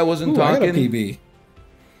realized this guy wasn't Ooh, I got a talking, PB.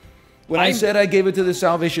 when I said I gave it to the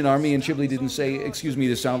Salvation Army and Chibley didn't say, excuse me,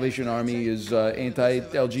 the Salvation Army is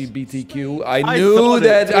anti-LGBTQ, I knew thought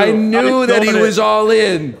it too. I knew that he thought it. was all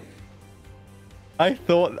in. I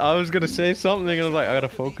thought I was gonna say something, and I was like, I gotta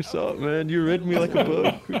focus up, man. You read me like a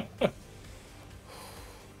book.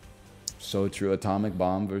 So true. Atomic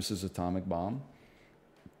bomb versus atomic bomb.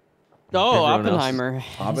 Oh, Everyone else. Oppenheimer.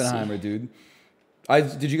 Oppenheimer, dude.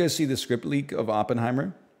 Did you guys see the script leak of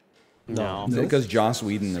Oppenheimer? No. Because Joss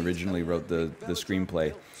Whedon originally wrote the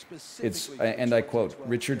screenplay. It's, and I quote,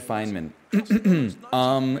 Richard Feynman.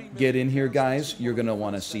 Get in here, guys. You're going to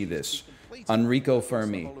want to see this. Enrico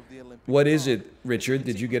Fermi. What is it, Richard?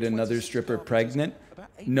 Did you get another stripper pregnant?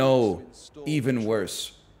 No. Even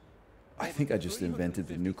worse. I think I just invented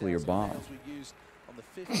the nuclear bomb.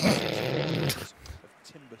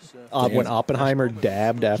 When Oppenheimer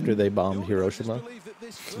dabbed after they bombed Hiroshima.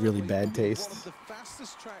 It's really bad taste.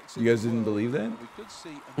 You guys didn't believe that?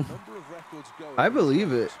 I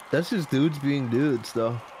believe it. That's just dudes being dudes,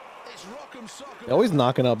 though. They're always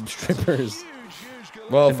knocking up strippers.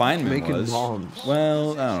 Well, Feynman making was. bombs.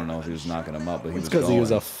 Well, I don't know if he was knocking them up, but he was Because going.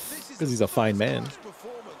 he's a fine man.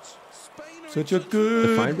 Such a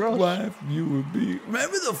good Fine Bros? wife you would be.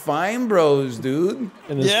 Remember the Fine Bros, dude?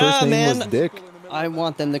 And his Yeah, first name man. was Dick. I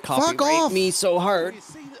want them to off. copyright me so hard.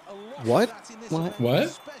 What? What? What?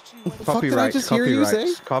 Fuck did I just hear you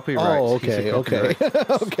say? Copyrights. Oh, He said okay, okay,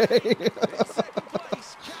 copyrights. okay.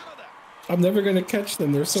 I'm never gonna catch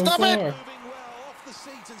them. They're so far.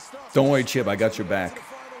 Don't worry, Chip. I got your back.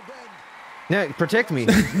 Yeah, protect me,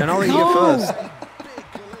 and I'll eat you first.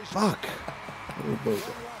 Fuck.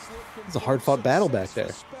 It's a hard-fought battle back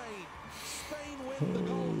there.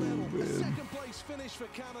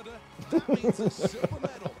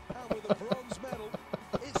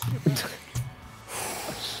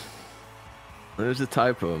 There's a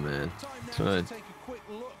typo, man. It's fine.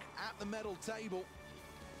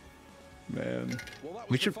 Man,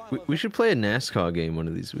 We should play a NASCAR game one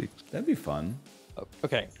of these weeks. that'd be fun.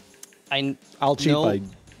 Okay. I'll cheat No. by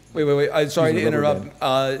Wait. I'm sorry to Use a rubber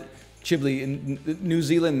interrupt. Chibley, in New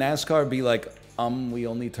Zealand NASCAR be like, we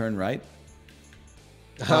only turn right?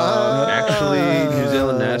 Actually, New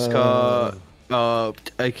Zealand NASCAR,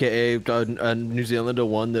 aka New Zealander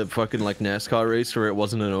won the fucking like NASCAR race where it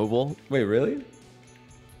wasn't an oval. Wait, really?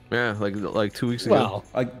 Yeah, like 2 weeks ago.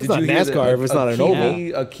 well. Did It's not you hear that NASCAR if it's not an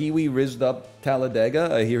oval. A Kiwi rizzed up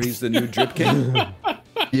Talladega. I hear he's the new drip king.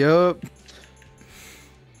 Yup.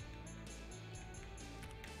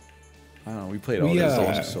 I don't know. We played all We, those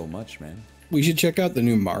uh, games so much, man. We should check out the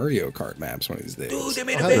new Mario Kart maps one of these days. Dude, they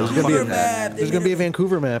made Oh, there's gonna be a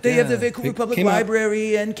Vancouver map. They have the yeah. Vancouver It Public came out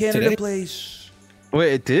Library and Canada today. Place.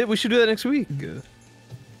 Wait, it did? We should do that next week. Good?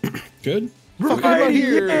 Fuck, I'm not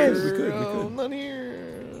here. Yes. We could. I'm not here.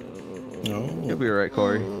 No. You'll be right,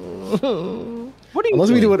 Corey. What are you Unless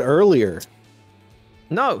we do doing? it earlier.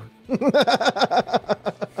 No.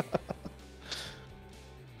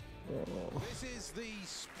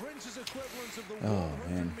 Oh,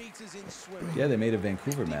 man. Yeah, they made a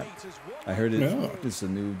Vancouver map. I heard it. Yeah. It's the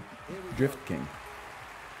new Drift King.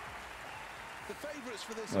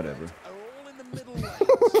 Whatever.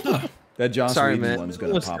 That Joss Sorry, Whedon man. one's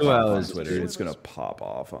gonna Let's pop go off on out. Twitter. It's gonna pop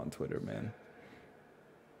off on Twitter, man.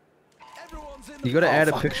 You gotta add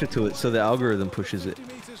a picture to it so the algorithm pushes it.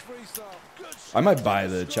 I might buy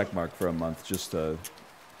the check mark for a month just to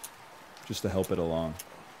help it along.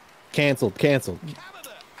 Canceled.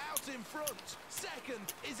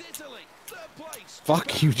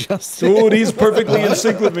 Fuck you, Justin. Dude, he's perfectly in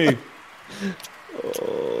sync with me.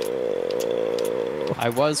 I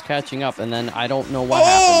was catching up, and then I don't know what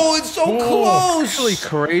Oh, it's so close. Really That's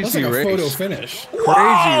crazy like a photo race. finish. Crazy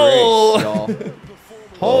race, y'all.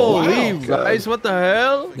 Holy Wow. guys, what the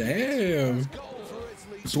hell? Damn.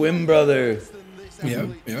 Swim brother. Yep.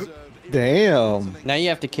 Damn. happened. Now you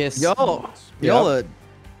have to kiss. Y'all are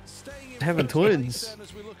having twins.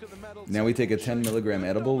 Now we take a 10 milligram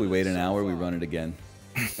edible. We wait an hour. We run it again.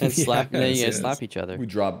 And slap. Then you Yes, guys yes. slap each other. We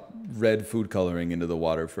drop red food coloring into the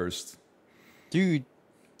water first. Dude.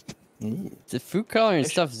 The food coloring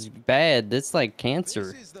stuff is bad. It's like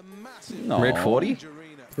cancer. No. Red 40?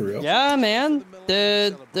 For real. Yeah, man.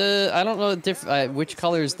 The I don't know which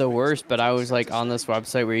color is the worst, but I was like on this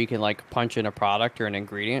website where you can like punch in a product or an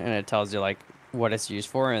ingredient, and it tells you like what it's used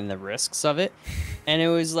for and the risks of it. And it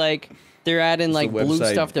was like they're adding like blue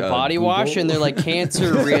website, stuff to body Google? wash, and they're like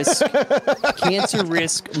cancer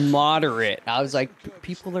risk moderate. I was like,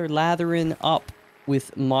 people are lathering up.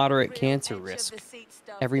 with moderate cancer risk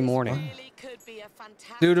every morning.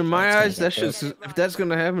 Dude, in my eyes, that's just if that's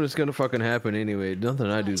gonna happen, it's gonna fucking happen anyway. Nothing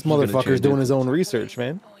I do. This motherfucker's doing his own research,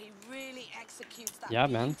 man. Yeah,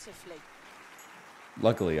 man.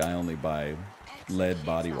 Luckily, I only buy lead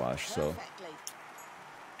body wash, so.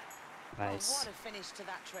 Nice.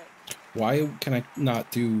 Why can I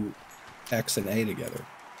not do X and A together?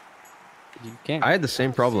 You can't. I had the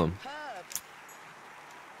same problem.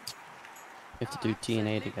 You have to do T and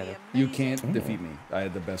A together. You can't defeat me. I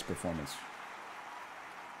had the best performance.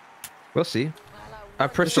 We'll see. I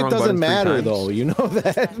pressed Shit the wrong doesn't button 3 matter times. though, you know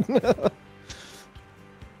that.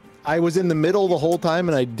 I was in the middle the whole time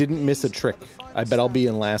and I didn't miss a trick. I bet I'll be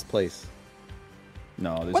in last place.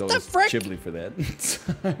 No, there's What the always frick? Chiblee for that.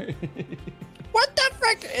 Sorry. What the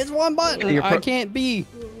frick? It's one button. You're I can't be.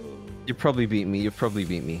 You probably beat me. You probably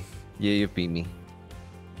beat me. Yeah, you beat me.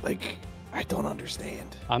 Like, I don't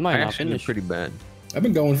understand. I I might not actually did finish. pretty bad. I've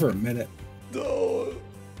been going for a minute. No.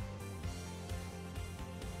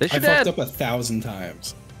 They I should fucked add. up 1,000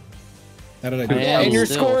 times. How did I do I that? am And your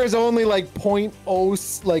still- score is only like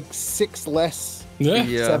 0.06 less. Yeah.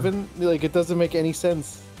 Yeah. 7? Like, it doesn't make any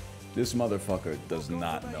sense. This motherfucker does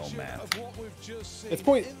not know math. It's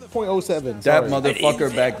 .07. That sorry.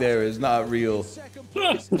 motherfucker back there is not real.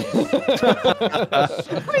 Why is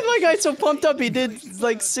my guy so pumped up? He did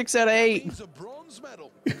like 6 out of 8.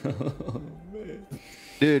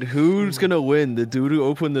 Dude, who's gonna win? The dude who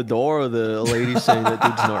opened the door or the lady saying that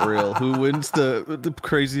dude's not real? Who wins the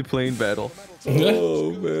crazy plane battle?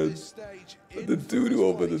 Oh, man. The dude who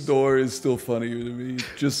opened the door is still funnier to me.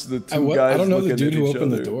 Just the two guys I don't know the looking dude at who each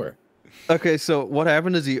opened the other. door. Okay, so what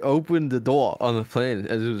happened is he opened the door on the plane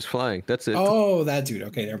as it was flying. That's it. Oh, that dude.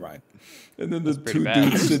 Okay, never mind. And then the pretty two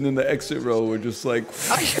bad. dudes sitting in the exit row were just like,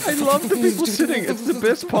 I love the people sitting. It's the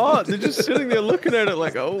best part. They're just sitting there looking at it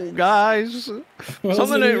like, oh, guys, What else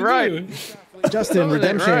something did ain't he right. do? Justin, Something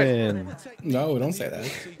ain't right. redemption. No, don't say that.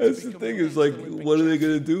 that's the thing is like, what are they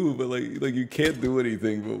gonna do? But like you can't do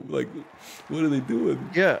anything. But like, what are they doing?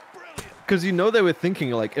 Yeah. Because you know they were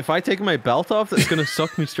thinking, like, if I take my belt off, that's going to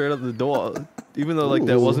suck me straight out the door. Even though, like,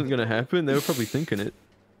 that Ooh. wasn't going to happen, they were probably thinking it.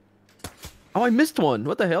 Oh, I missed one.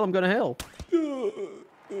 What the hell? I'm going to hell.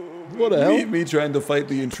 What the hell? Me trying to fight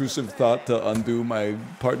the intrusive thought to undo my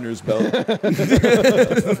partner's belt.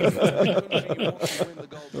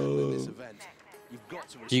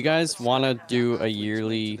 Do you guys want to do a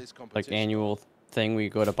yearly, like, annual thing where you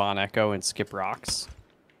go to Bon Echo and skip rocks?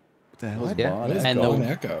 What the hell is Yeah. Bon What is And Echo? Bon the-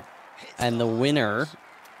 Echo? And the winner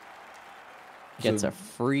gets So- a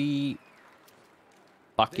free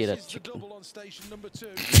bucket of chicken. No, What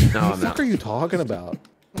I'm the not. fuck are you talking about?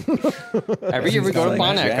 Every year we go to Like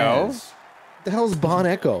Bon Echo. jazz. The hell's Bon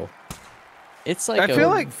Echo? It's like I a feel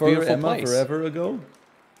like For beautiful Emma place. forever ago.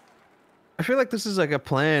 I feel like this is like a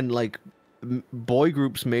plan, like, boy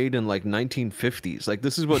groups made in, like, 1950s. Like,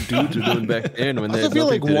 this is what dudes were doing back then when I they also had feel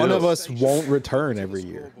like nothing to one do. of us won't return every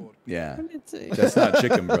year. Yeah, It's a- that's not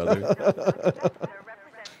chicken, brother.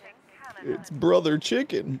 It's brother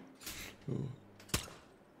chicken.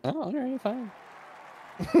 Oh, all right, fine.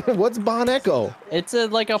 What's Bon Echo? It's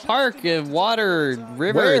like a park, a water,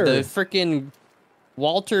 river. Where? The freaking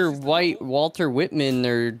Walter Whitman,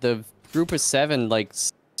 or the group of 7, like,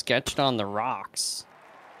 sketched on the rocks.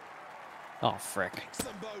 Oh, frick.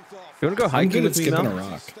 You want to go I'm hiking good at with me skipping a now?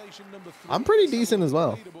 rock. I'm pretty decent as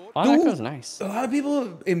well. Bon Echo's nice. A lot of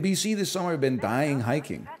people in BC this summer have been dying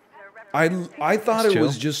hiking. I thought It's it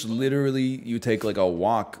was chill. just literally you take like a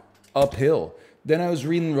walk uphill. Then I was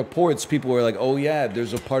reading reports. People were like, "Oh yeah,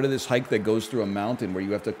 there's a part of this hike that goes through a mountain where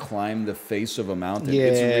you have to climb the face of a mountain.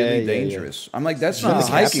 it's Yeah, really yeah, dangerous." I'm like, "That's Isn't not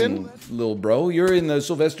the hiking, captain? little bro. You're in the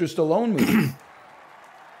Sylvester Stallone movie."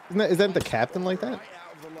 Is that the captain like that?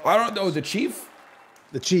 I don't know. The chief.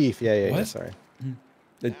 The chief. Yeah, What? sorry.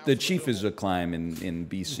 The chief is a climb in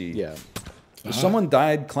BC. Yeah. Someone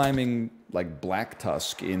died climbing like Black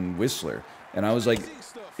Tusk in Whistler, and I was like,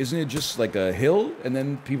 "Isn't it just like a hill?" And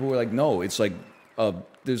then people were like, "No, it's like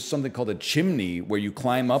there's something called a chimney where you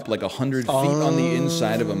climb up like 100 feet on the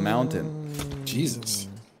inside of a mountain." Jesus.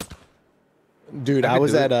 Dude, I could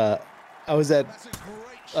was do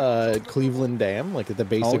at Cleveland Dam, like at the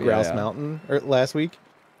base Oh, of Grouse yeah. Mountain last week,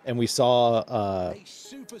 and we saw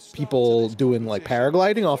people doing like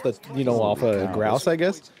paragliding off the off a grouse, I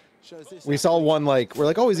guess. We saw one like we're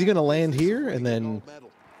like, oh, is he gonna land here? And then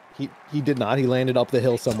he did not. He landed up the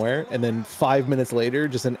hill somewhere, and then 5 minutes later,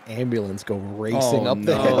 just an ambulance go racing Oh, up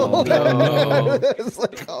the no, hill. no. It's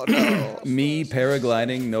like, oh no. Me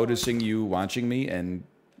paragliding, noticing you watching me, and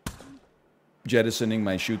jettisoning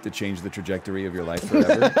my chute to change the trajectory of your life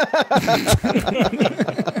forever.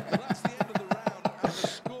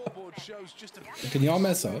 Can y'all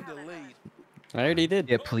mess up? I already did.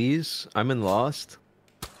 Yeah, please. I'm in Lost.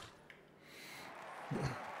 No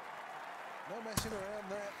messing around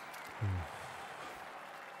there.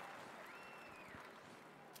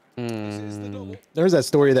 This is the double. There was that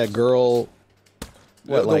story of that girl.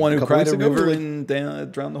 The like, one who couple cried a weeks ago, river like-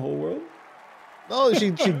 and drowned the whole world? Oh, she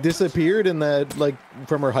disappeared in that like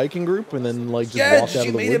from her hiking group and then like just Yeah, walked out she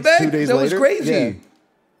of the made woods it back. 2 days That later. was crazy. Yeah.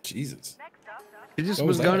 Jesus. She just What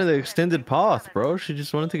was was going that? to the extended path, bro. She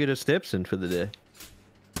just wanted to get her steps in for the day.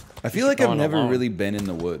 I feel like I've going never alone. really been in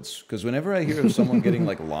the woods because whenever I hear of someone getting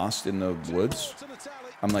like lost in the woods,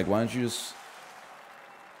 I'm like, why don't you just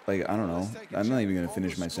like I don't know. I'm not even gonna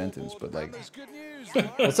finish my sentence, but like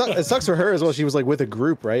It sucks for her as well. She was like with a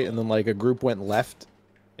group, right? And then like a group went left,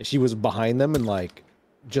 and she was behind them and like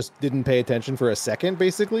just didn't pay attention for a second,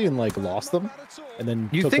 basically, and like lost them. And then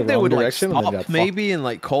You took think the they wrong would like direction and then stop got maybe and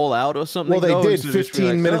like call out or something? Well, they though, did instead of just be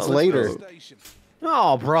 15 minutes "Oh, let's later." go."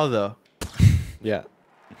 Oh, brother. fucked. Yeah.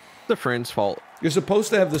 The friend's fault. you're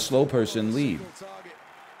supposed to have the slow person lead.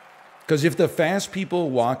 Because if the fast people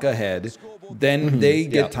walk ahead, then they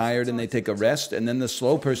get Yeah. tired and they take a rest, and then the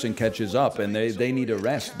slow person catches up and they need a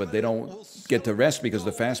rest, but they don't get to rest because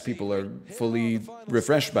the fast people are fully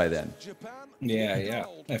refreshed by then. Yeah.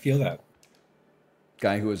 I feel that.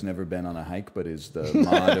 Guy who has never been on a hike but is the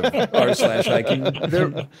mod of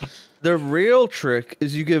r/hiking. The real trick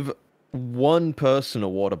is you give one person a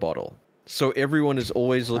water bottle. So everyone is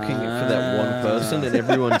always looking for that one person, and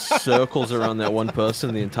everyone circles around that one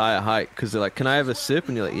person the entire hike because they're like, "Can I have a sip?"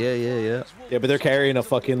 And you're like, "Yeah." Yeah, but they're carrying a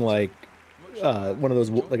fucking like one of those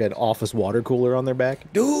like an office water cooler on their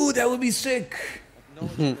back. Dude, that would be sick.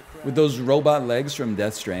 With those robot legs from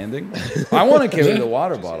Death Stranding. I want to carry the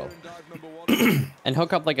water bottle. And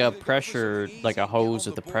hook up like a hose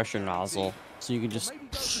with a pressure nozzle, so you can just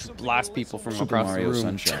blast people from Super across Mario the room.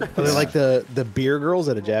 Sunshine. Are they like the beer girls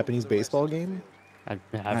at a Japanese baseball game? I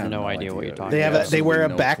I have have no no idea what idea. you're talking They have about. they wear a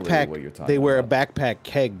absolutely no clue backpack. what you're talking They wear a about. backpack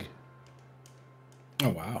keg. Oh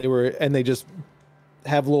wow. They just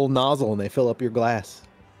have a little nozzle and they fill up your glass.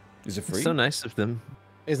 Is it It's free? so nice of them.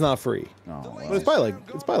 It's not free, Oh, but wow. it's probably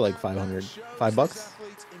like $500.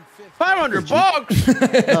 $500.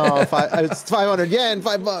 No, it's 500 yen,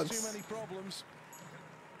 $5.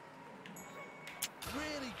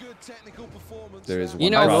 There is one You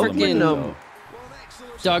know, problem. freaking though.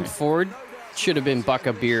 Doug Ford should have been buck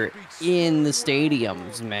a beer in the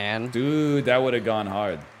stadiums, man. Dude, that would have gone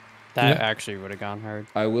hard. That actually would have gone hard.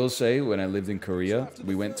 I will say, when I lived in Korea,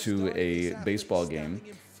 we went to a baseball game,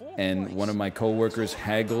 and one of my coworkers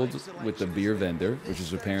haggled with the beer vendor, which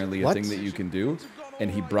is apparently a What? thing that you can do, and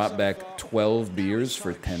he brought back 12 beers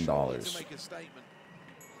for $10.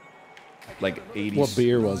 Like 80. What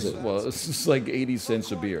beer was it? Well, it's just like 80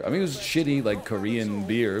 cents a beer. I mean, it was shitty, like Korean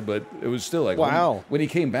beer, but it was still like. Wow. When he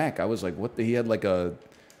came back, I was like, what? He had like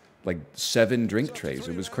 7 drink trays.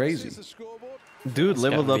 It was crazy. Dude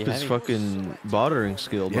leveled gotta up be his heavy. fucking bartering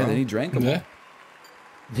skill, bro. Yeah, then he drank them all. Yeah.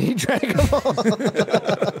 He drank them all.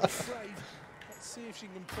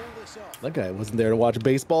 That guy wasn't there to watch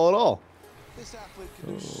baseball at all.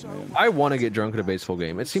 I want to get drunk at a baseball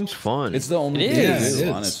game. It seems fun. It's the only It thing to is. do, It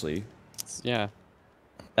is. honestly. Yeah.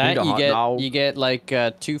 Need That a hot dog. you get like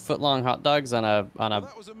 2-foot-long hot dogs on a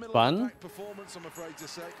bun.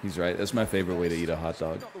 He's right. That's my favorite way to eat a hot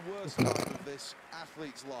dog.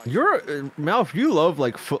 You're Malf. You love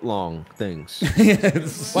like foot long things.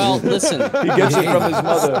 Well, listen. He gets it from his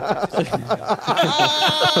mother.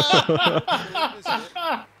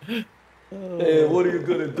 Hey, what are you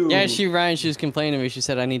gonna do? Yeah, she was complaining to me. She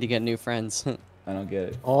said I need to get new friends I don't get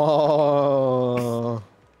it. Oh,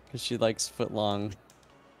 because she likes foot-long.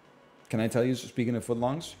 Can I tell you, speaking of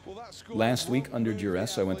footlongs? Last week, under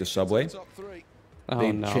duress, I went to Subway. Oh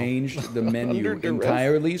They no. changed the menu Under duress.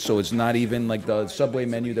 entirely, so it's not even like the Subway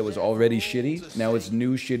menu that was already shitty. Now it's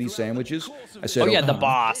new shitty sandwiches. I said, Oh yeah, okay. the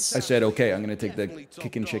boss. I said, okay, I'm gonna take the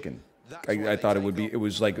kickin' chicken. I thought it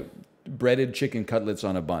was like breaded chicken cutlets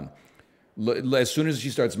on a bun. As soon as she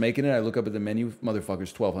starts making it, I look up at the menu.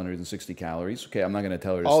 Motherfucker's 1,260 calories. Okay, I'm not gonna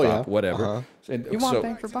tell her to Oh, stop. yeah. Whatever. Uh-huh. And You want so-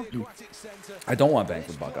 bang for buck? I don't want bang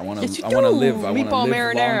for buck. I want Yes, to. you I want to do. live. I want to Meatball live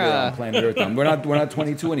marinara. longer on planet Earth. We're not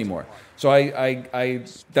 22 anymore. So I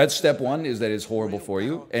that's step one, is that it's horrible for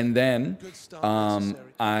you. And then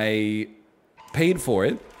I paid for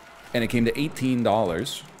it, and it came to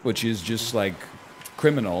 $18, which is just like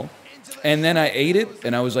criminal. And then I ate it,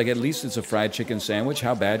 and I was like, at least it's a fried chicken sandwich.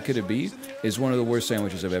 How bad could it be? It's one of the worst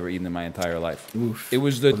sandwiches I've ever eaten in my entire life. It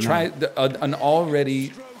was an already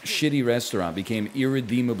shitty restaurant became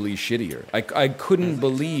irredeemably shittier. I couldn't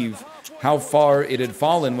believe how far it had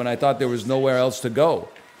fallen when I thought there was nowhere else to go.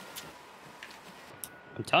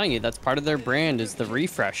 I'm telling you, that's part of their brand is the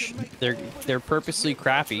refresh. They're purposely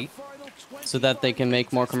crappy so that they can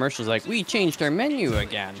make more commercials like, we changed our menu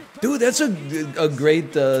again. Dude, that's a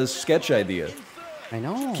great sketch idea. I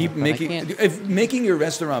know. Keep but I making can't- if making your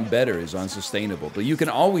restaurant better is unsustainable, but you can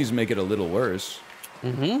always make it a little worse.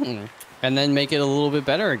 and then make it a little bit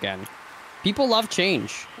better again. People love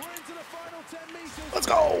change. Let's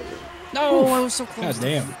go. No, I was so close. God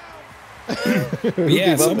damn. But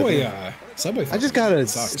yeah, Subway. I just got a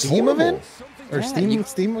sucks. Steam event or Yeah,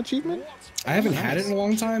 Steam achievement. I haven't had it in a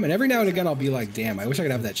long time, and every now and again I'll be like, damn, I wish I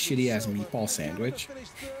could have that shitty ass meatball sandwich.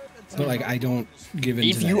 But like, I don't give in.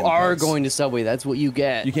 If to you that are impulse. going to Subway, that's what you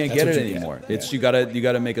get. You can't That's get what it you get, anymore. yeah. It's you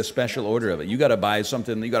gotta make a special order of it. You gotta buy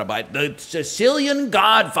something. You gotta buy the Sicilian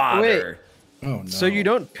Godfather. Oh no. So you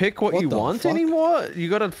don't pick what you the want fuck? anymore? You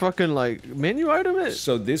gotta fucking like menu item it?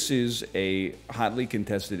 So this is a hotly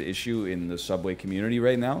contested issue in the Subway community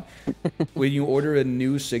right now. When you order a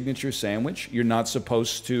new signature sandwich, you're not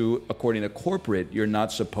supposed to, according to corporate, you're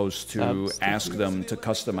not supposed to ask them to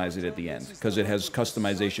customize it at the end because it has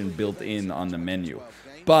customization built in on the menu.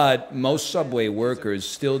 But most Subway workers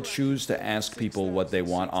still choose to ask people what they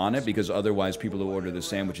want on it because otherwise people who order the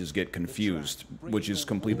sandwiches get confused, which is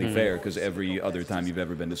completely fair because every other time you've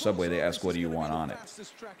ever been to Subway, they ask, what do you want on it?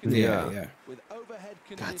 Yeah.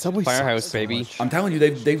 God, Subway Firehouse, sucks so baby. much. I'm telling you,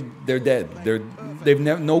 they're dead.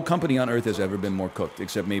 No company on earth has ever been more cooked,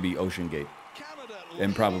 except maybe OceanGate,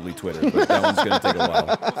 and probably Twitter. But that one's gonna take a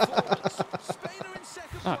while.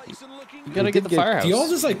 You gotta get the Firehouse. Do y'all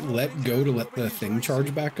just like let go to let the thing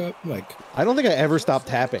charge back up? Like I don't think I ever stopped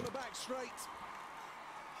tapping.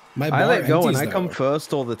 my bar I let go and empties, I come though.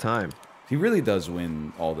 first all the time. He really does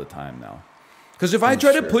win all the time now. Because if I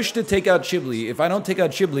try to push to take out Chiblee, if I don't take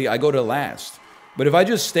out Chiblee, I go to last. But if I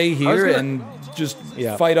just stay here gonna- and just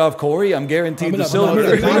Yeah. fight off Corey, I'm guaranteed I'm the gonna- silver.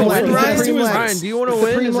 I'm gonna- Ryan, Ryan, Supreme Ryan, lap. Ryan, do you want to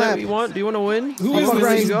win? Supreme Is that lap. what you want? Do you want to win? Who How is about this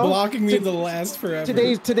Ryan who's go? blocking me the last forever?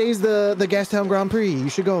 Today's the Gastown Grand Prix. You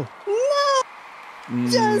should go.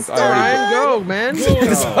 Ryan, go, man.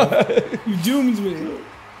 You doomed me.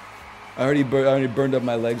 I already burned up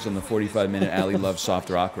my legs on the 45-minute Ali Love soft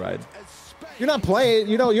rock ride. You're not playing.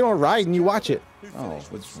 You don't ride and you watch it. Oh,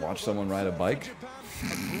 let's watch someone ride a bike.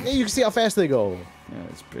 Yeah, you can see how fast they go. Yeah,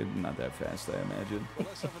 it's not that fast, I imagine.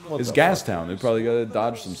 It's Gastown. They probably got to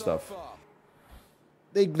dodge some stuff.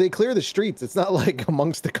 They clear the streets. It's not like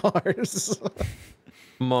amongst the cars.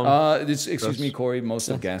 Mom. Excuse me, Corey. Most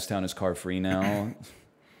of Gastown is car-free now.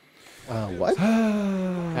 What?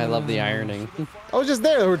 I love the ironing. I was just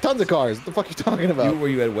there. There were tons of cars. What the fuck are you talking about? Were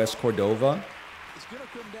you at West Cordova?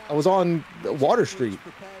 I was on Water Street.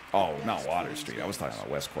 Oh, not Water Street. I was talking about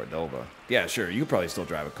West Cordova. Yeah, sure. You could probably still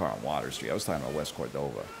drive a car on Water Street. I was talking about West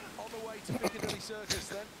Cordova. On the way to Piccadilly Circus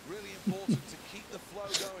then. Really important to keep the flow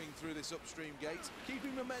going through this upstream gate.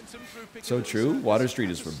 Keeping momentum through Piccadilly So true. Circus. Water Street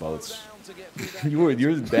is for boats. Down to get through that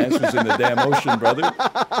Your dance was in the damn ocean, brother.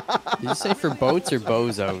 Did you say for boats or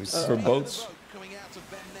bozos? For boats. coming out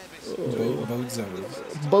of Ben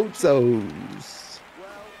Nevis. Bozos.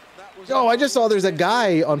 Oh, I just saw there's a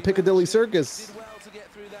guy on Piccadilly Circus. Well to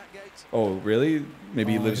get through that gate. Oh, really?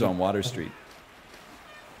 Maybe he lives on Water Street.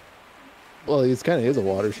 Well, it's kind of is a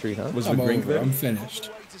Water Street, huh? Was I'm the drink over. there? I'm finished.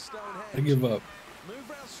 Way to Stonehenge. I give up. Move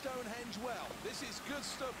round Stonehenge well. This is good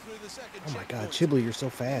stuff through the second Oh my God, checkpoint. Chiblee, you're so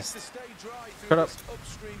To fast. stay dry through Shut up. this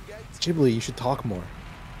upstream gate. Chiblee, you should talk more.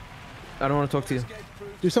 I don't want to talk to you. Escape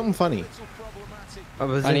proved Do something funny. a little problematic I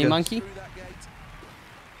was Honey thinking- monkey? through that gate.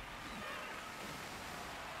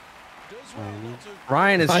 Does well not to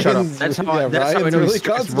Ryan is shut up. Ryan's- That's how, yeah, that's how I Ryan's know really he's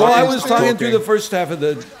concentrated. Well, I Ryan's was talking through the talking. first half of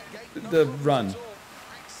the run.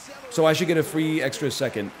 So I should get a free extra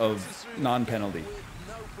second of non-penalty. no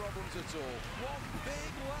problems at all. One big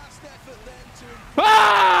last effort then to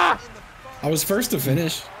Ah! I was first to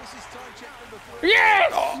finish. this is time check number 3.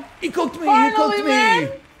 Yes! He cooked me. Finally, he cooked man! me.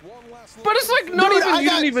 One last But it's like not Dude, even. I You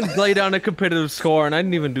got- didn't even lay down a competitive score, and I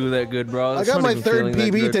didn't even do that good, bro. I It's got not my even third feeling that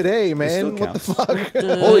PB good. today, still man. What the counts. fuck?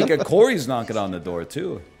 Holy cow, Corey's knocking on the door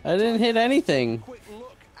too. I didn't hit anything.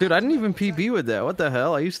 Dude, I didn't even PB with that. What the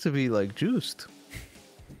hell? I used to be like juiced.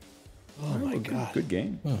 Oh my God. Good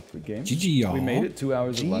game. Good game. GG, y'all. We made it 2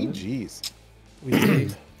 hours of London. GG's.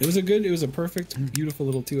 It was a perfect, beautiful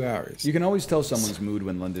little 2 hours. You can always tell someone's mood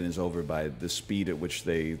when London is over by the speed at which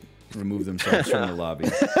they remove themselves from the lobby.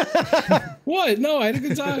 What? No, I had a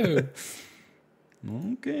good time.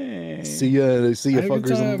 Okay. See ya I had a good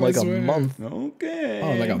fuckers in time, I like a swear. month. Okay.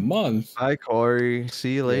 Oh, like a month. Hi, Corey.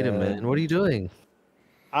 See you later, Yeah. man. What are you doing?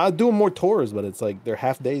 I'm doing more tours, but it's like they're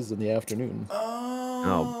half days in the afternoon.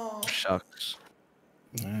 Oh, shucks.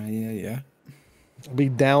 Yeah. I'll be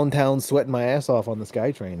downtown sweating my ass off on the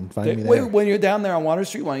SkyTrain. Find me Wait, there. when you're down there on Water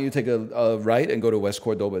Street, why don't you take a right and go to West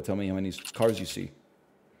Cordoba? Tell me how many cars you see.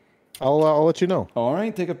 I'll let you know. All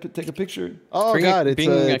right, take a picture. Oh Bring God, it- it's bring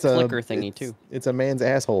a it's clicker thingy, too. It's a man's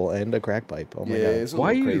asshole and a crack pipe. Oh my Yeah, God. it's a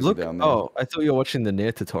Why are little you crazy look? down there. Oh, I thought you were watching the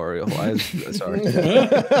Nair tutorial. Sorry.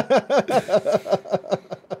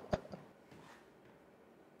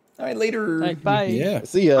 All right, later. All right, bye. Yeah.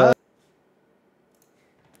 See ya.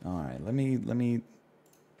 All right, let me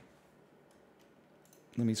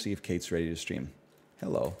see if Kate's ready to stream.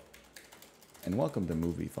 Hello, and welcome to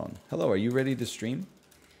Movie Fun. Hello, are you ready to stream?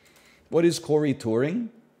 What is Corey touring?